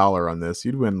like $1 on this,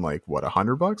 you'd win like what,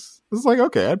 $100? It's like,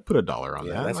 okay, I'd put $1 on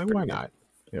that. That's Like, why pretty good. not?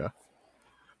 Yeah.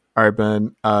 All right,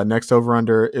 Ben. Next over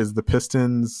under is the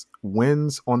Pistons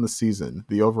wins on the season.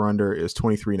 The over under is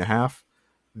 23.5.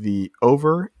 The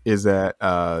over is at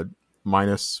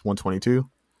minus 122,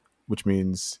 which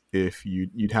means if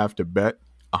you'd have to bet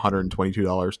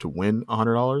 $122 to win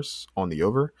 $100 on the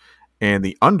over, and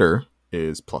the under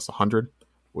is plus 100,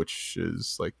 which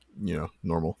is like,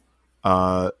 normal.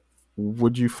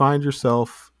 Would you find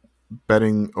yourself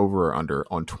betting over or under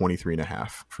on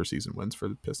 23.5 for season wins for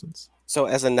the Pistons? So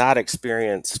as a not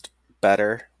experienced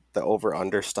bettor, the over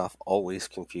under stuff always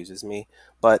confuses me.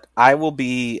 But I will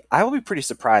be pretty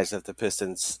surprised if the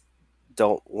Pistons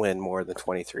don't win more than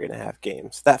 23.5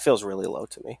 games. That feels really low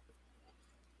to me.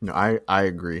 No, I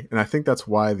agree. And I think that's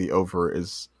why the over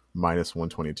is minus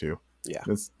 122. Yeah.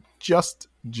 It's just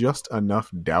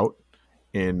enough doubt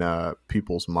in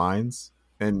people's minds.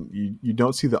 And you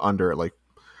don't see the under at like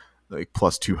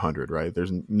plus 200, right?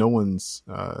 There's no one's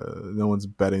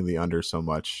betting the under so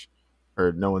much,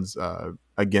 or no one's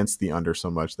against the under so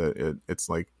much that it's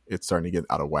like it's starting to get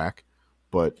out of whack.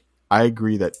 But I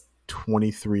agree that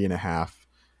 23.5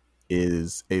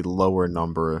 is a lower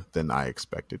number than I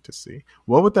expected to see.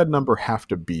 What would that number have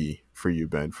to be for you,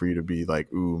 Ben, for you to be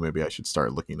like, ooh, maybe I should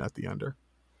start looking at the under?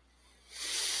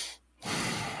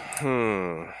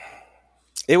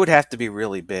 It would have to be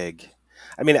really big.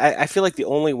 I mean, I feel like the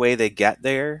only way they get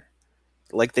there,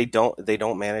 like they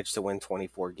don't manage to win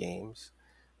 24 games,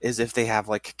 is if they have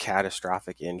like a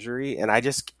catastrophic injury. And I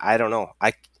don't know.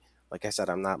 Like I said,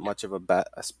 I'm not much of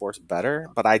a sports bettor,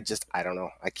 but I don't know.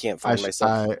 I can't find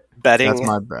myself betting. That's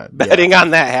my bet. Betting on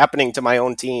that happening to my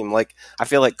own team. Like, I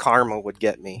feel like karma would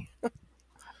get me.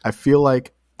 I feel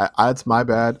like it's my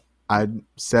bad. I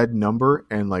said number,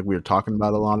 and like we were talking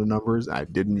about a lot of numbers. I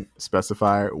didn't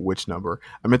specify which number.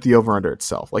 I meant the over under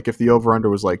itself. Like if the over under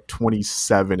was like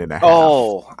 27.5.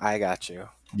 Oh, I got you.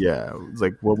 Yeah, it's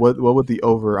like what would the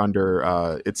over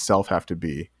under itself have to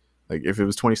be? Like if it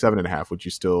was 27.5, would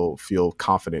you still feel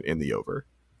confident in the over?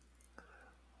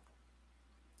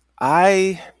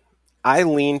 I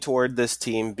lean toward this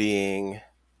team being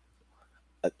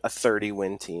a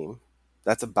 30-win team.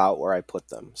 That's about where I put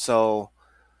them. So,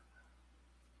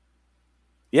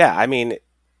 yeah, I mean,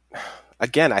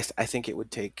 again, I think it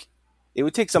would take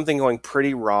something going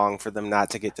pretty wrong for them not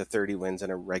to get to 30 wins in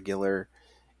a regular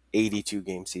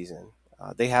 82-game season.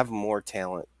 They have more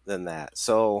talent than that.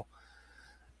 So,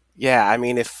 yeah, I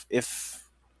mean, if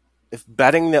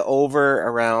betting the over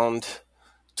around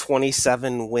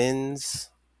 27 wins,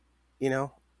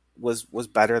 was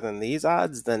better than these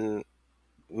odds, then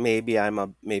maybe I'm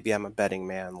a betting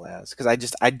man, Laz, because I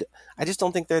just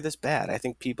don't think they're this bad. I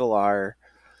think people are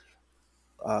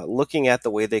looking at the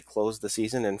way they closed the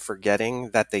season and forgetting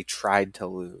that they tried to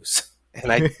lose,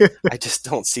 and I just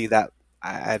don't see that.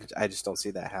 I just don't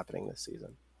see that happening this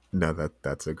season. No,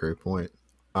 that's a great point.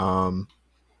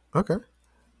 Okay,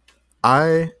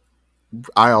 I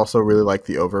also really like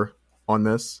the over on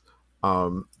this.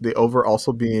 The over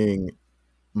also being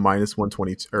minus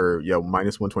 120 or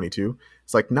minus 122.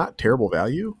 It's like not terrible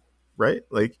value, right?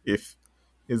 Like if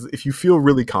you feel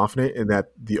really confident in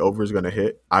that the over is going to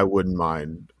hit, I wouldn't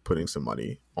mind putting some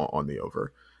money on the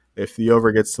over. If the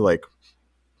over gets to like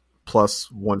plus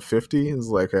 150, it's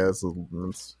like that's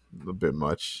a bit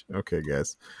much. Okay,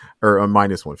 guys, or a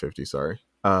minus 150. Sorry.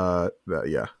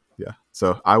 Yeah.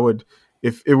 So I would,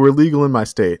 if it were legal in my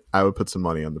state, I would put some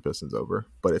money on the Pistons over,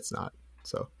 but it's not.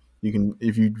 So you can,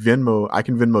 if you Venmo, I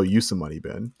can Venmo you some money,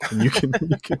 Ben, and you can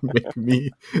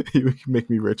make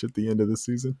me rich at the end of the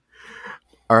season.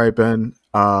 All right, Ben.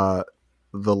 The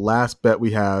last bet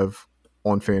we have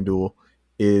on FanDuel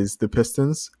is the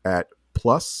Pistons at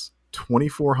plus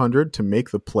 2,400 to make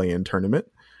the play-in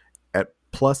tournament, at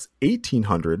plus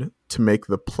 1,800 to make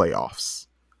the playoffs.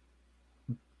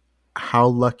 How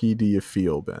lucky do you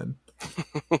feel, Ben?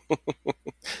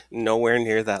 Nowhere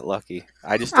near that lucky.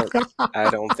 I just don't. I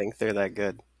don't think they're that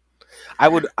good. I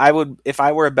would, if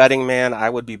I were a betting man, I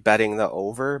would be betting the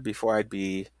over before I'd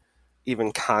be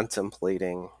even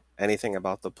contemplating anything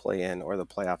about the play-in or the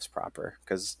playoffs proper.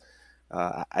 Because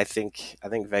I think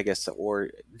Vegas or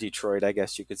Detroit, I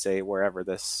guess you could say, wherever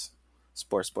this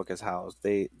sportsbook is housed,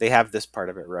 they have this part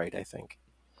of it right, I think.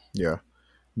 Yeah.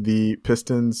 The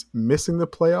Pistons missing the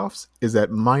playoffs is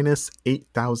at minus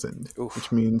 8,000,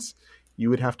 which means you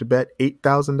would have to bet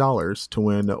 $8,000 to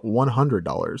win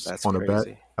 $100 on a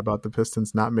bet about the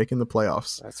Pistons not making the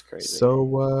playoffs. That's crazy.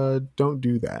 So don't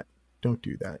do that. Don't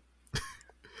do that.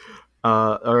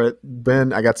 All right,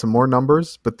 Ben, I got some more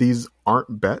numbers, but these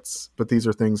aren't bets, but these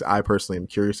are things I personally am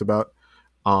curious about.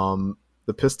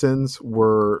 The Pistons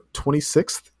were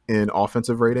 26th in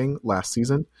offensive rating last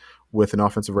season with an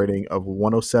offensive rating of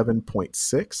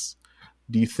 107.6.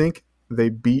 Do you think they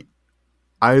beat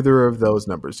either of those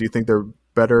numbers? Do you think they're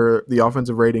better? The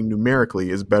offensive rating numerically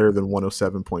is better than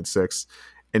 107.6.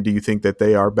 And do you think that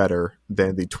they are better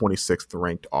than the 26th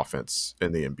ranked offense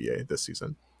in the NBA this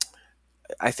season?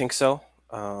 I think so.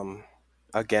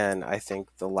 Again, I think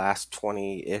the last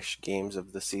 20-ish games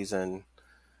of the season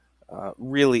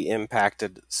really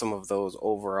impacted some of those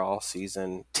overall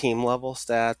season team level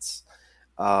stats.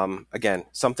 Again,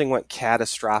 something went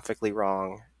catastrophically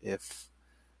wrong if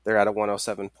they're at a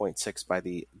 107.6 by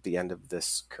the end of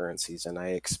this current season.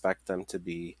 I expect them to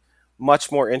be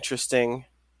much more interesting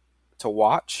to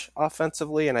watch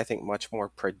offensively, and I think much more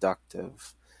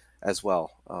productive as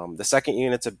well. The second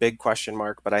unit's a big question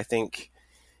mark, but I think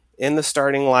in the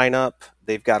starting lineup,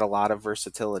 they've got a lot of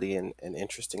versatility and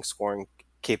interesting scoring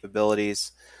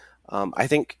capabilities. I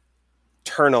think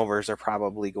turnovers are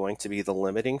probably going to be the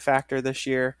limiting factor this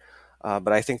year,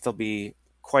 but I think they'll be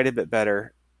quite a bit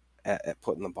better at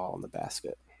putting the ball in the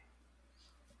basket.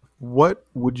 What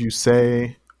would you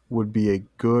say would be a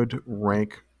good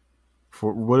rank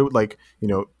for what would, like,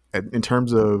 in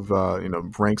terms of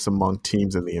ranks among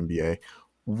teams in the NBA?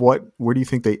 Where do you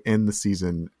think they end the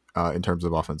season in terms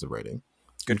of offensive rating?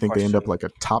 Do you think they end up like a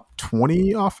top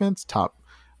 20 offense?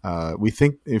 We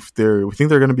think they're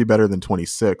going to be better than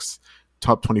 26.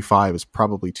 Top 25 is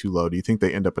probably too low. Do you think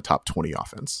they end up a top 20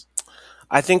 offense?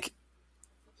 I think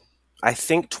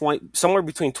 20, somewhere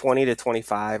between 20 to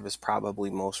 25 is probably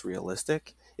most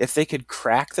realistic. If they could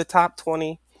crack the top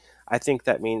 20, I think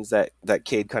that means that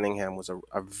Cade Cunningham was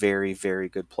a very, very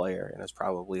good player and is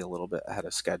probably a little bit ahead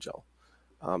of schedule.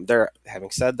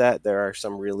 Having said that, there are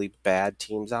some really bad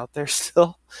teams out there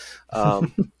still.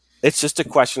 It's just a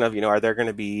question of, are there going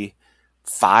to be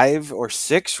 5 or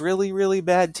 6 really, really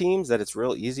bad teams that it's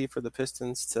real easy for the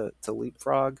Pistons to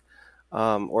leapfrog,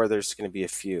 or there's going to be a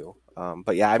few.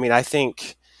 But yeah, I mean, I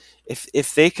think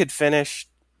if they could finish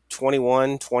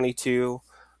 21, 22,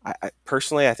 I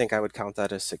personally, I think I would count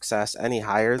that as success. Any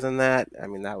higher than that, I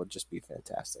mean, that would just be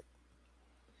fantastic.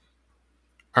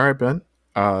 All right, Ben.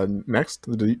 Next,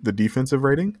 the defensive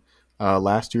rating.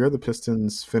 Last year, the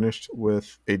Pistons finished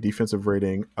with a defensive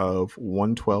rating of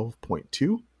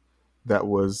 112.2. That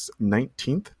was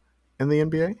 19th in the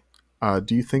NBA.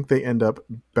 Do you think they end up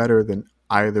better than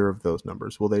either of those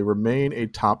numbers? Will they remain a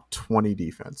top 20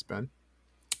 defense, Ben?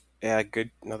 Yeah,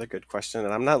 another good question,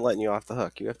 and I'm not letting you off the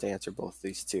hook. You have to answer both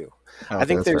these too. I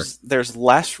think there's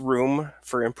less room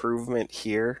for improvement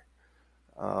here,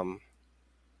 but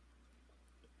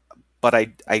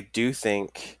I do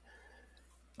think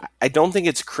I don't think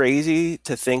it's crazy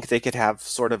to think they could have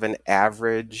sort of an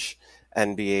average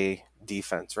NBA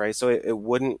defense, right? So it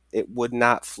would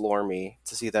not floor me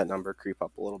to see that number creep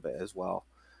up a little bit as well.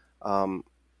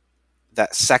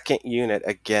 That second unit,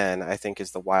 again, I think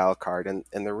is the wild card. And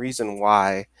the reason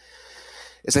why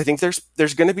is I think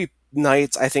there's going to be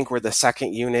nights, I think, where the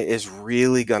second unit is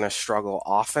really going to struggle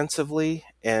offensively.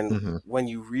 And when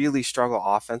you really struggle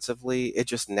offensively, it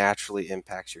just naturally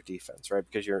impacts your defense, right?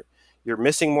 Because you're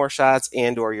missing more shots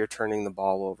and or you're turning the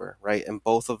ball over, right? And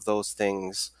both of those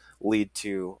things lead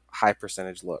to high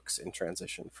percentage looks in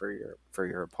transition for your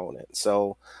opponent.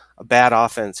 So a bad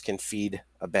offense can feed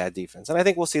a bad defense. And I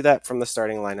think we'll see that from the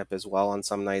starting lineup as well on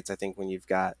some nights. I think when you've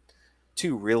got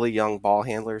 2 really young ball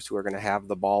handlers who are going to have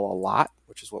the ball a lot,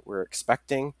 which is what we're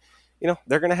expecting,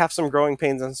 they're going to have some growing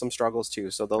pains and some struggles too.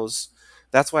 So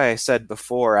that's why I said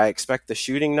before, I expect the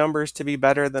shooting numbers to be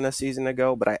better than a season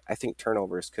ago, but I think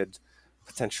turnovers could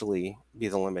potentially be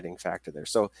the limiting factor there.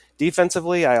 So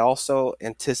defensively, I also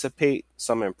anticipate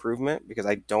some improvement because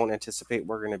I don't anticipate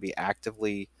we're going to be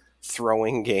actively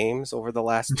throwing games over the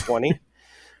last 20.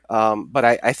 But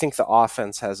I think the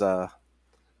offense has a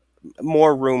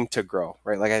more room to grow,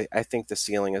 right? Like I think the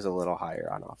ceiling is a little higher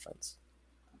on offense.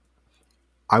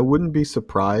 I wouldn't be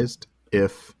surprised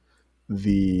if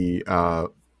the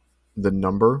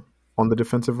number on the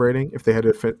defensive rating, if they had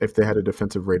a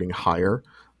defensive rating higher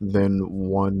than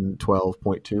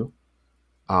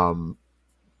 112.2,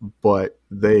 but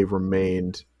they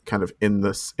remained kind of in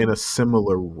a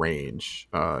similar range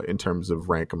in terms of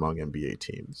rank among NBA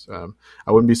teams. I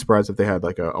wouldn't be surprised if they had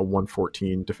like a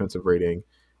 114 defensive rating,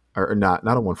 or not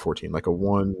a 114, like a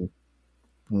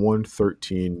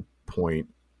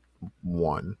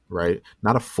 113.1, right?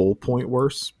 Not a full point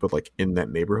worse, but like in that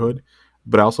neighborhood.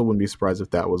 But I also wouldn't be surprised if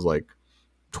that was like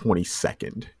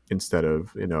 22nd instead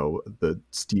of, the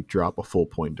steep drop a full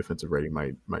point defensive rating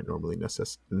might normally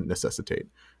necessitate.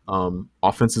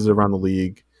 Offenses around the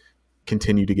league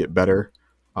continue to get better.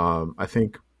 I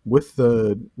think with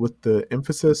the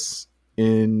emphasis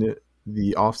in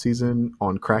the offseason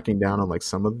on cracking down on like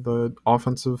some of the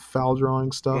offensive foul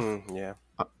drawing stuff,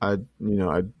 I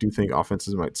do think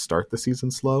offenses might start the season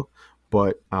slow,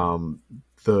 but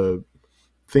the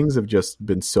things have just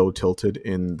been so tilted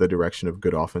in the direction of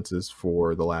good offenses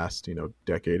for the last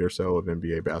decade or so of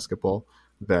NBA basketball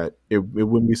that it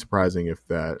wouldn't be surprising if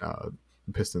that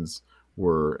the Pistons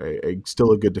were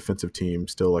still a good defensive team,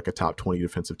 still like a top 20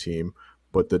 defensive team,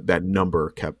 but that number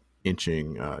kept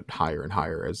inching higher and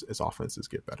higher as offenses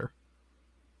get better.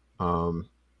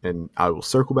 And I will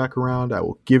circle back around. I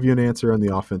will give you an answer on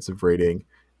the offensive rating.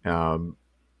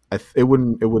 It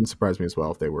wouldn't surprise me as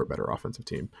well if they were a better offensive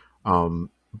team.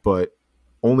 But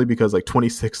only because like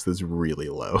 26th is really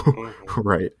low,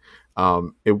 right?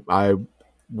 I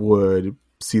would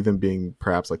see them being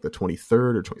perhaps like the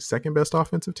 23rd or 22nd best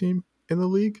offensive team in the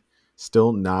league.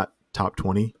 Still not top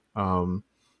 20.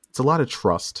 It's a lot of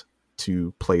trust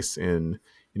to place in,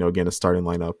 again, a starting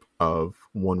lineup of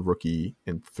one rookie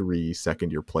and 3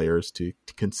 second-year players to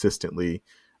consistently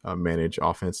manage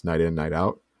offense night in, night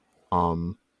out.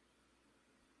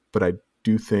 But I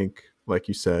do think, like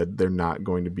you said, they're not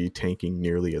going to be tanking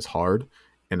nearly as hard,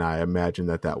 and I imagine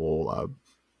that will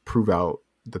prove out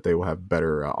that they will have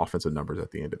better offensive numbers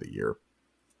at the end of the year.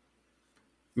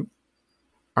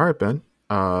 All right, Ben.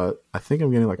 I think I'm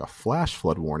getting like a flash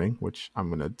flood warning, which I'm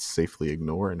going to safely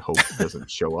ignore and hope it doesn't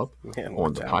show up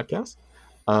on the podcast.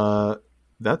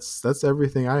 That's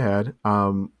everything I had.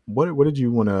 What did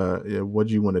you want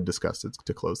to discuss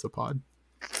to close the pod?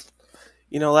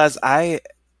 Les, I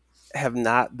have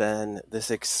not been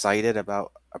this excited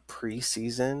about a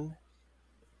preseason.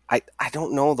 I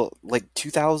don't know, like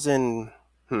 2000,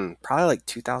 probably like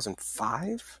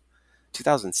 2005.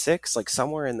 2006, like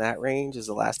somewhere in that range is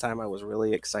the last time I was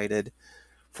really excited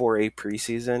for a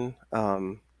preseason.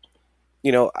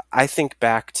 I think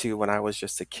back to when I was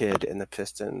just a kid and the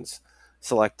Pistons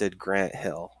selected Grant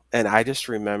Hill, and I just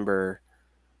remember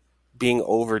being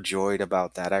overjoyed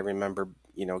about that. I remember,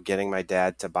 getting my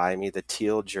dad to buy me the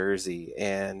teal jersey,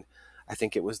 and I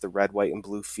think it was the red, white, and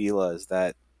blue Fila's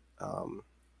that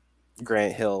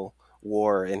Grant Hill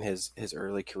wore in his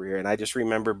early career. And I just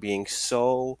remember being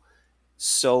so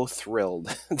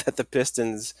thrilled that the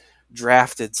Pistons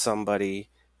drafted somebody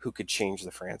who could change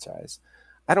the franchise.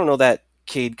 I don't know that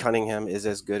Cade Cunningham is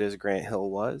as good as Grant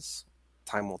Hill was.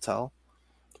 Time will tell.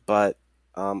 But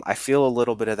I feel a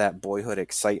little bit of that boyhood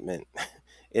excitement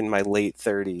in my late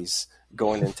 30s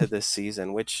going into this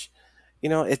season, which,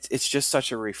 it's just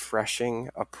such a refreshing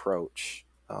approach.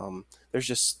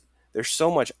 There's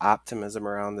so much optimism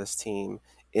around this team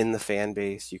in the fan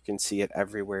base. You can see it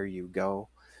everywhere you go.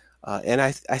 And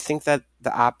I think that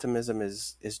the optimism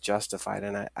is justified,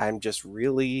 and I'm just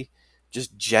really,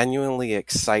 just genuinely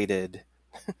excited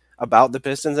about the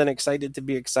Pistons and excited to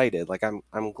be excited. Like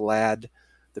I'm glad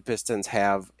the Pistons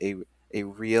have a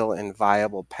real and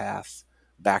viable path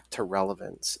back to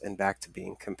relevance and back to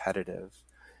being competitive,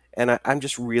 and I'm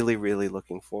just really, really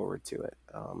looking forward to it.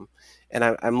 And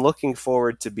I'm looking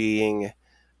forward to being,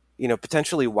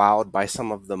 potentially wowed by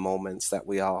some of the moments that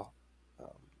we all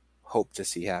hope to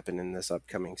see happen in this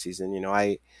upcoming season.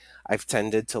 I've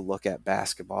tended to look at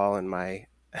basketball in my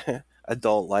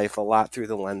adult life a lot through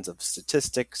the lens of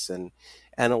statistics and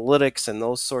analytics and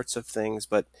those sorts of things.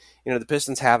 But, the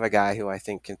Pistons have a guy who I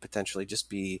think can potentially just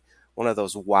be one of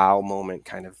those wow moment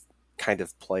kind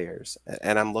of players.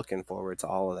 And I'm looking forward to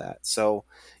all of that. So,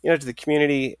 to the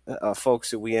community,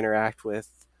 folks who we interact with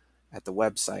at the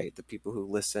website, the people who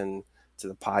listen to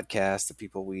the podcast, the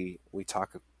people we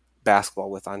talk basketball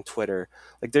with on Twitter,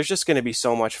 like there's just going to be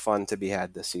so much fun to be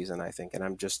had this season, I think, and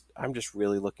I'm just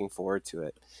really looking forward to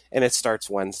it. And it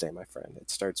starts Wednesday, my friend. It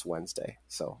starts Wednesday.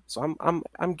 So I'm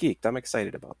geeked. I'm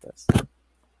excited about this.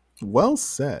 Well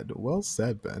said,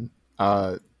 Ben.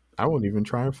 I won't even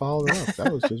try and follow that up.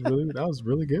 That was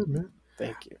really good, man.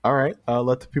 Thank you. All right,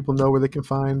 let the people know where they can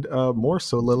find more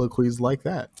soliloquies like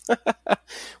that.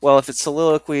 Well, if it's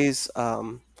soliloquies,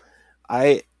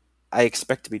 I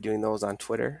expect to be doing those on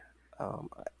Twitter.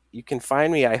 You can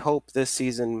find me, I hope, this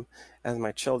season as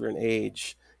my children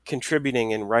age,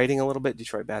 contributing and writing a little bit,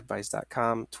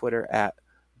 DetroitBadBoys.com, Twitter at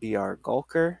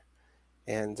BRGulker.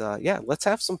 And let's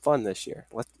have some fun this year.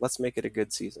 Let's make it a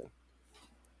good season.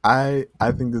 I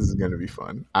think this is going to be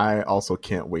fun. I also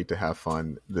can't wait to have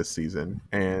fun this season.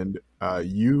 And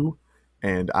you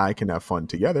and I can have fun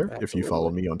together. Absolutely. If you follow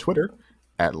me on Twitter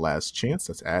at Last Chance.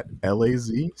 That's at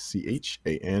LAZCHANCE.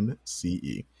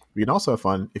 We can also have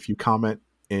fun if you comment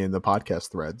in the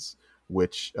podcast threads,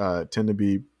 which tend to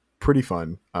be pretty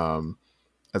fun,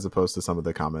 as opposed to some of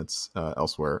the comments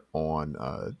elsewhere on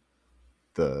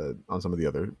some of the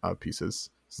other pieces.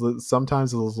 So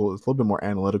sometimes it's a little bit more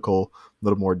analytical, a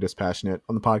little more dispassionate.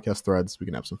 On the podcast threads, we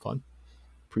can have some fun.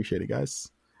 Appreciate it,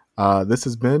 guys. This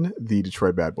has been the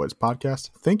Detroit Bad Boys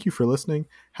podcast. Thank you for listening.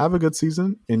 Have a good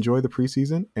season. Enjoy the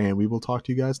preseason, and we will talk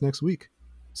to you guys next week.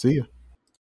 See you.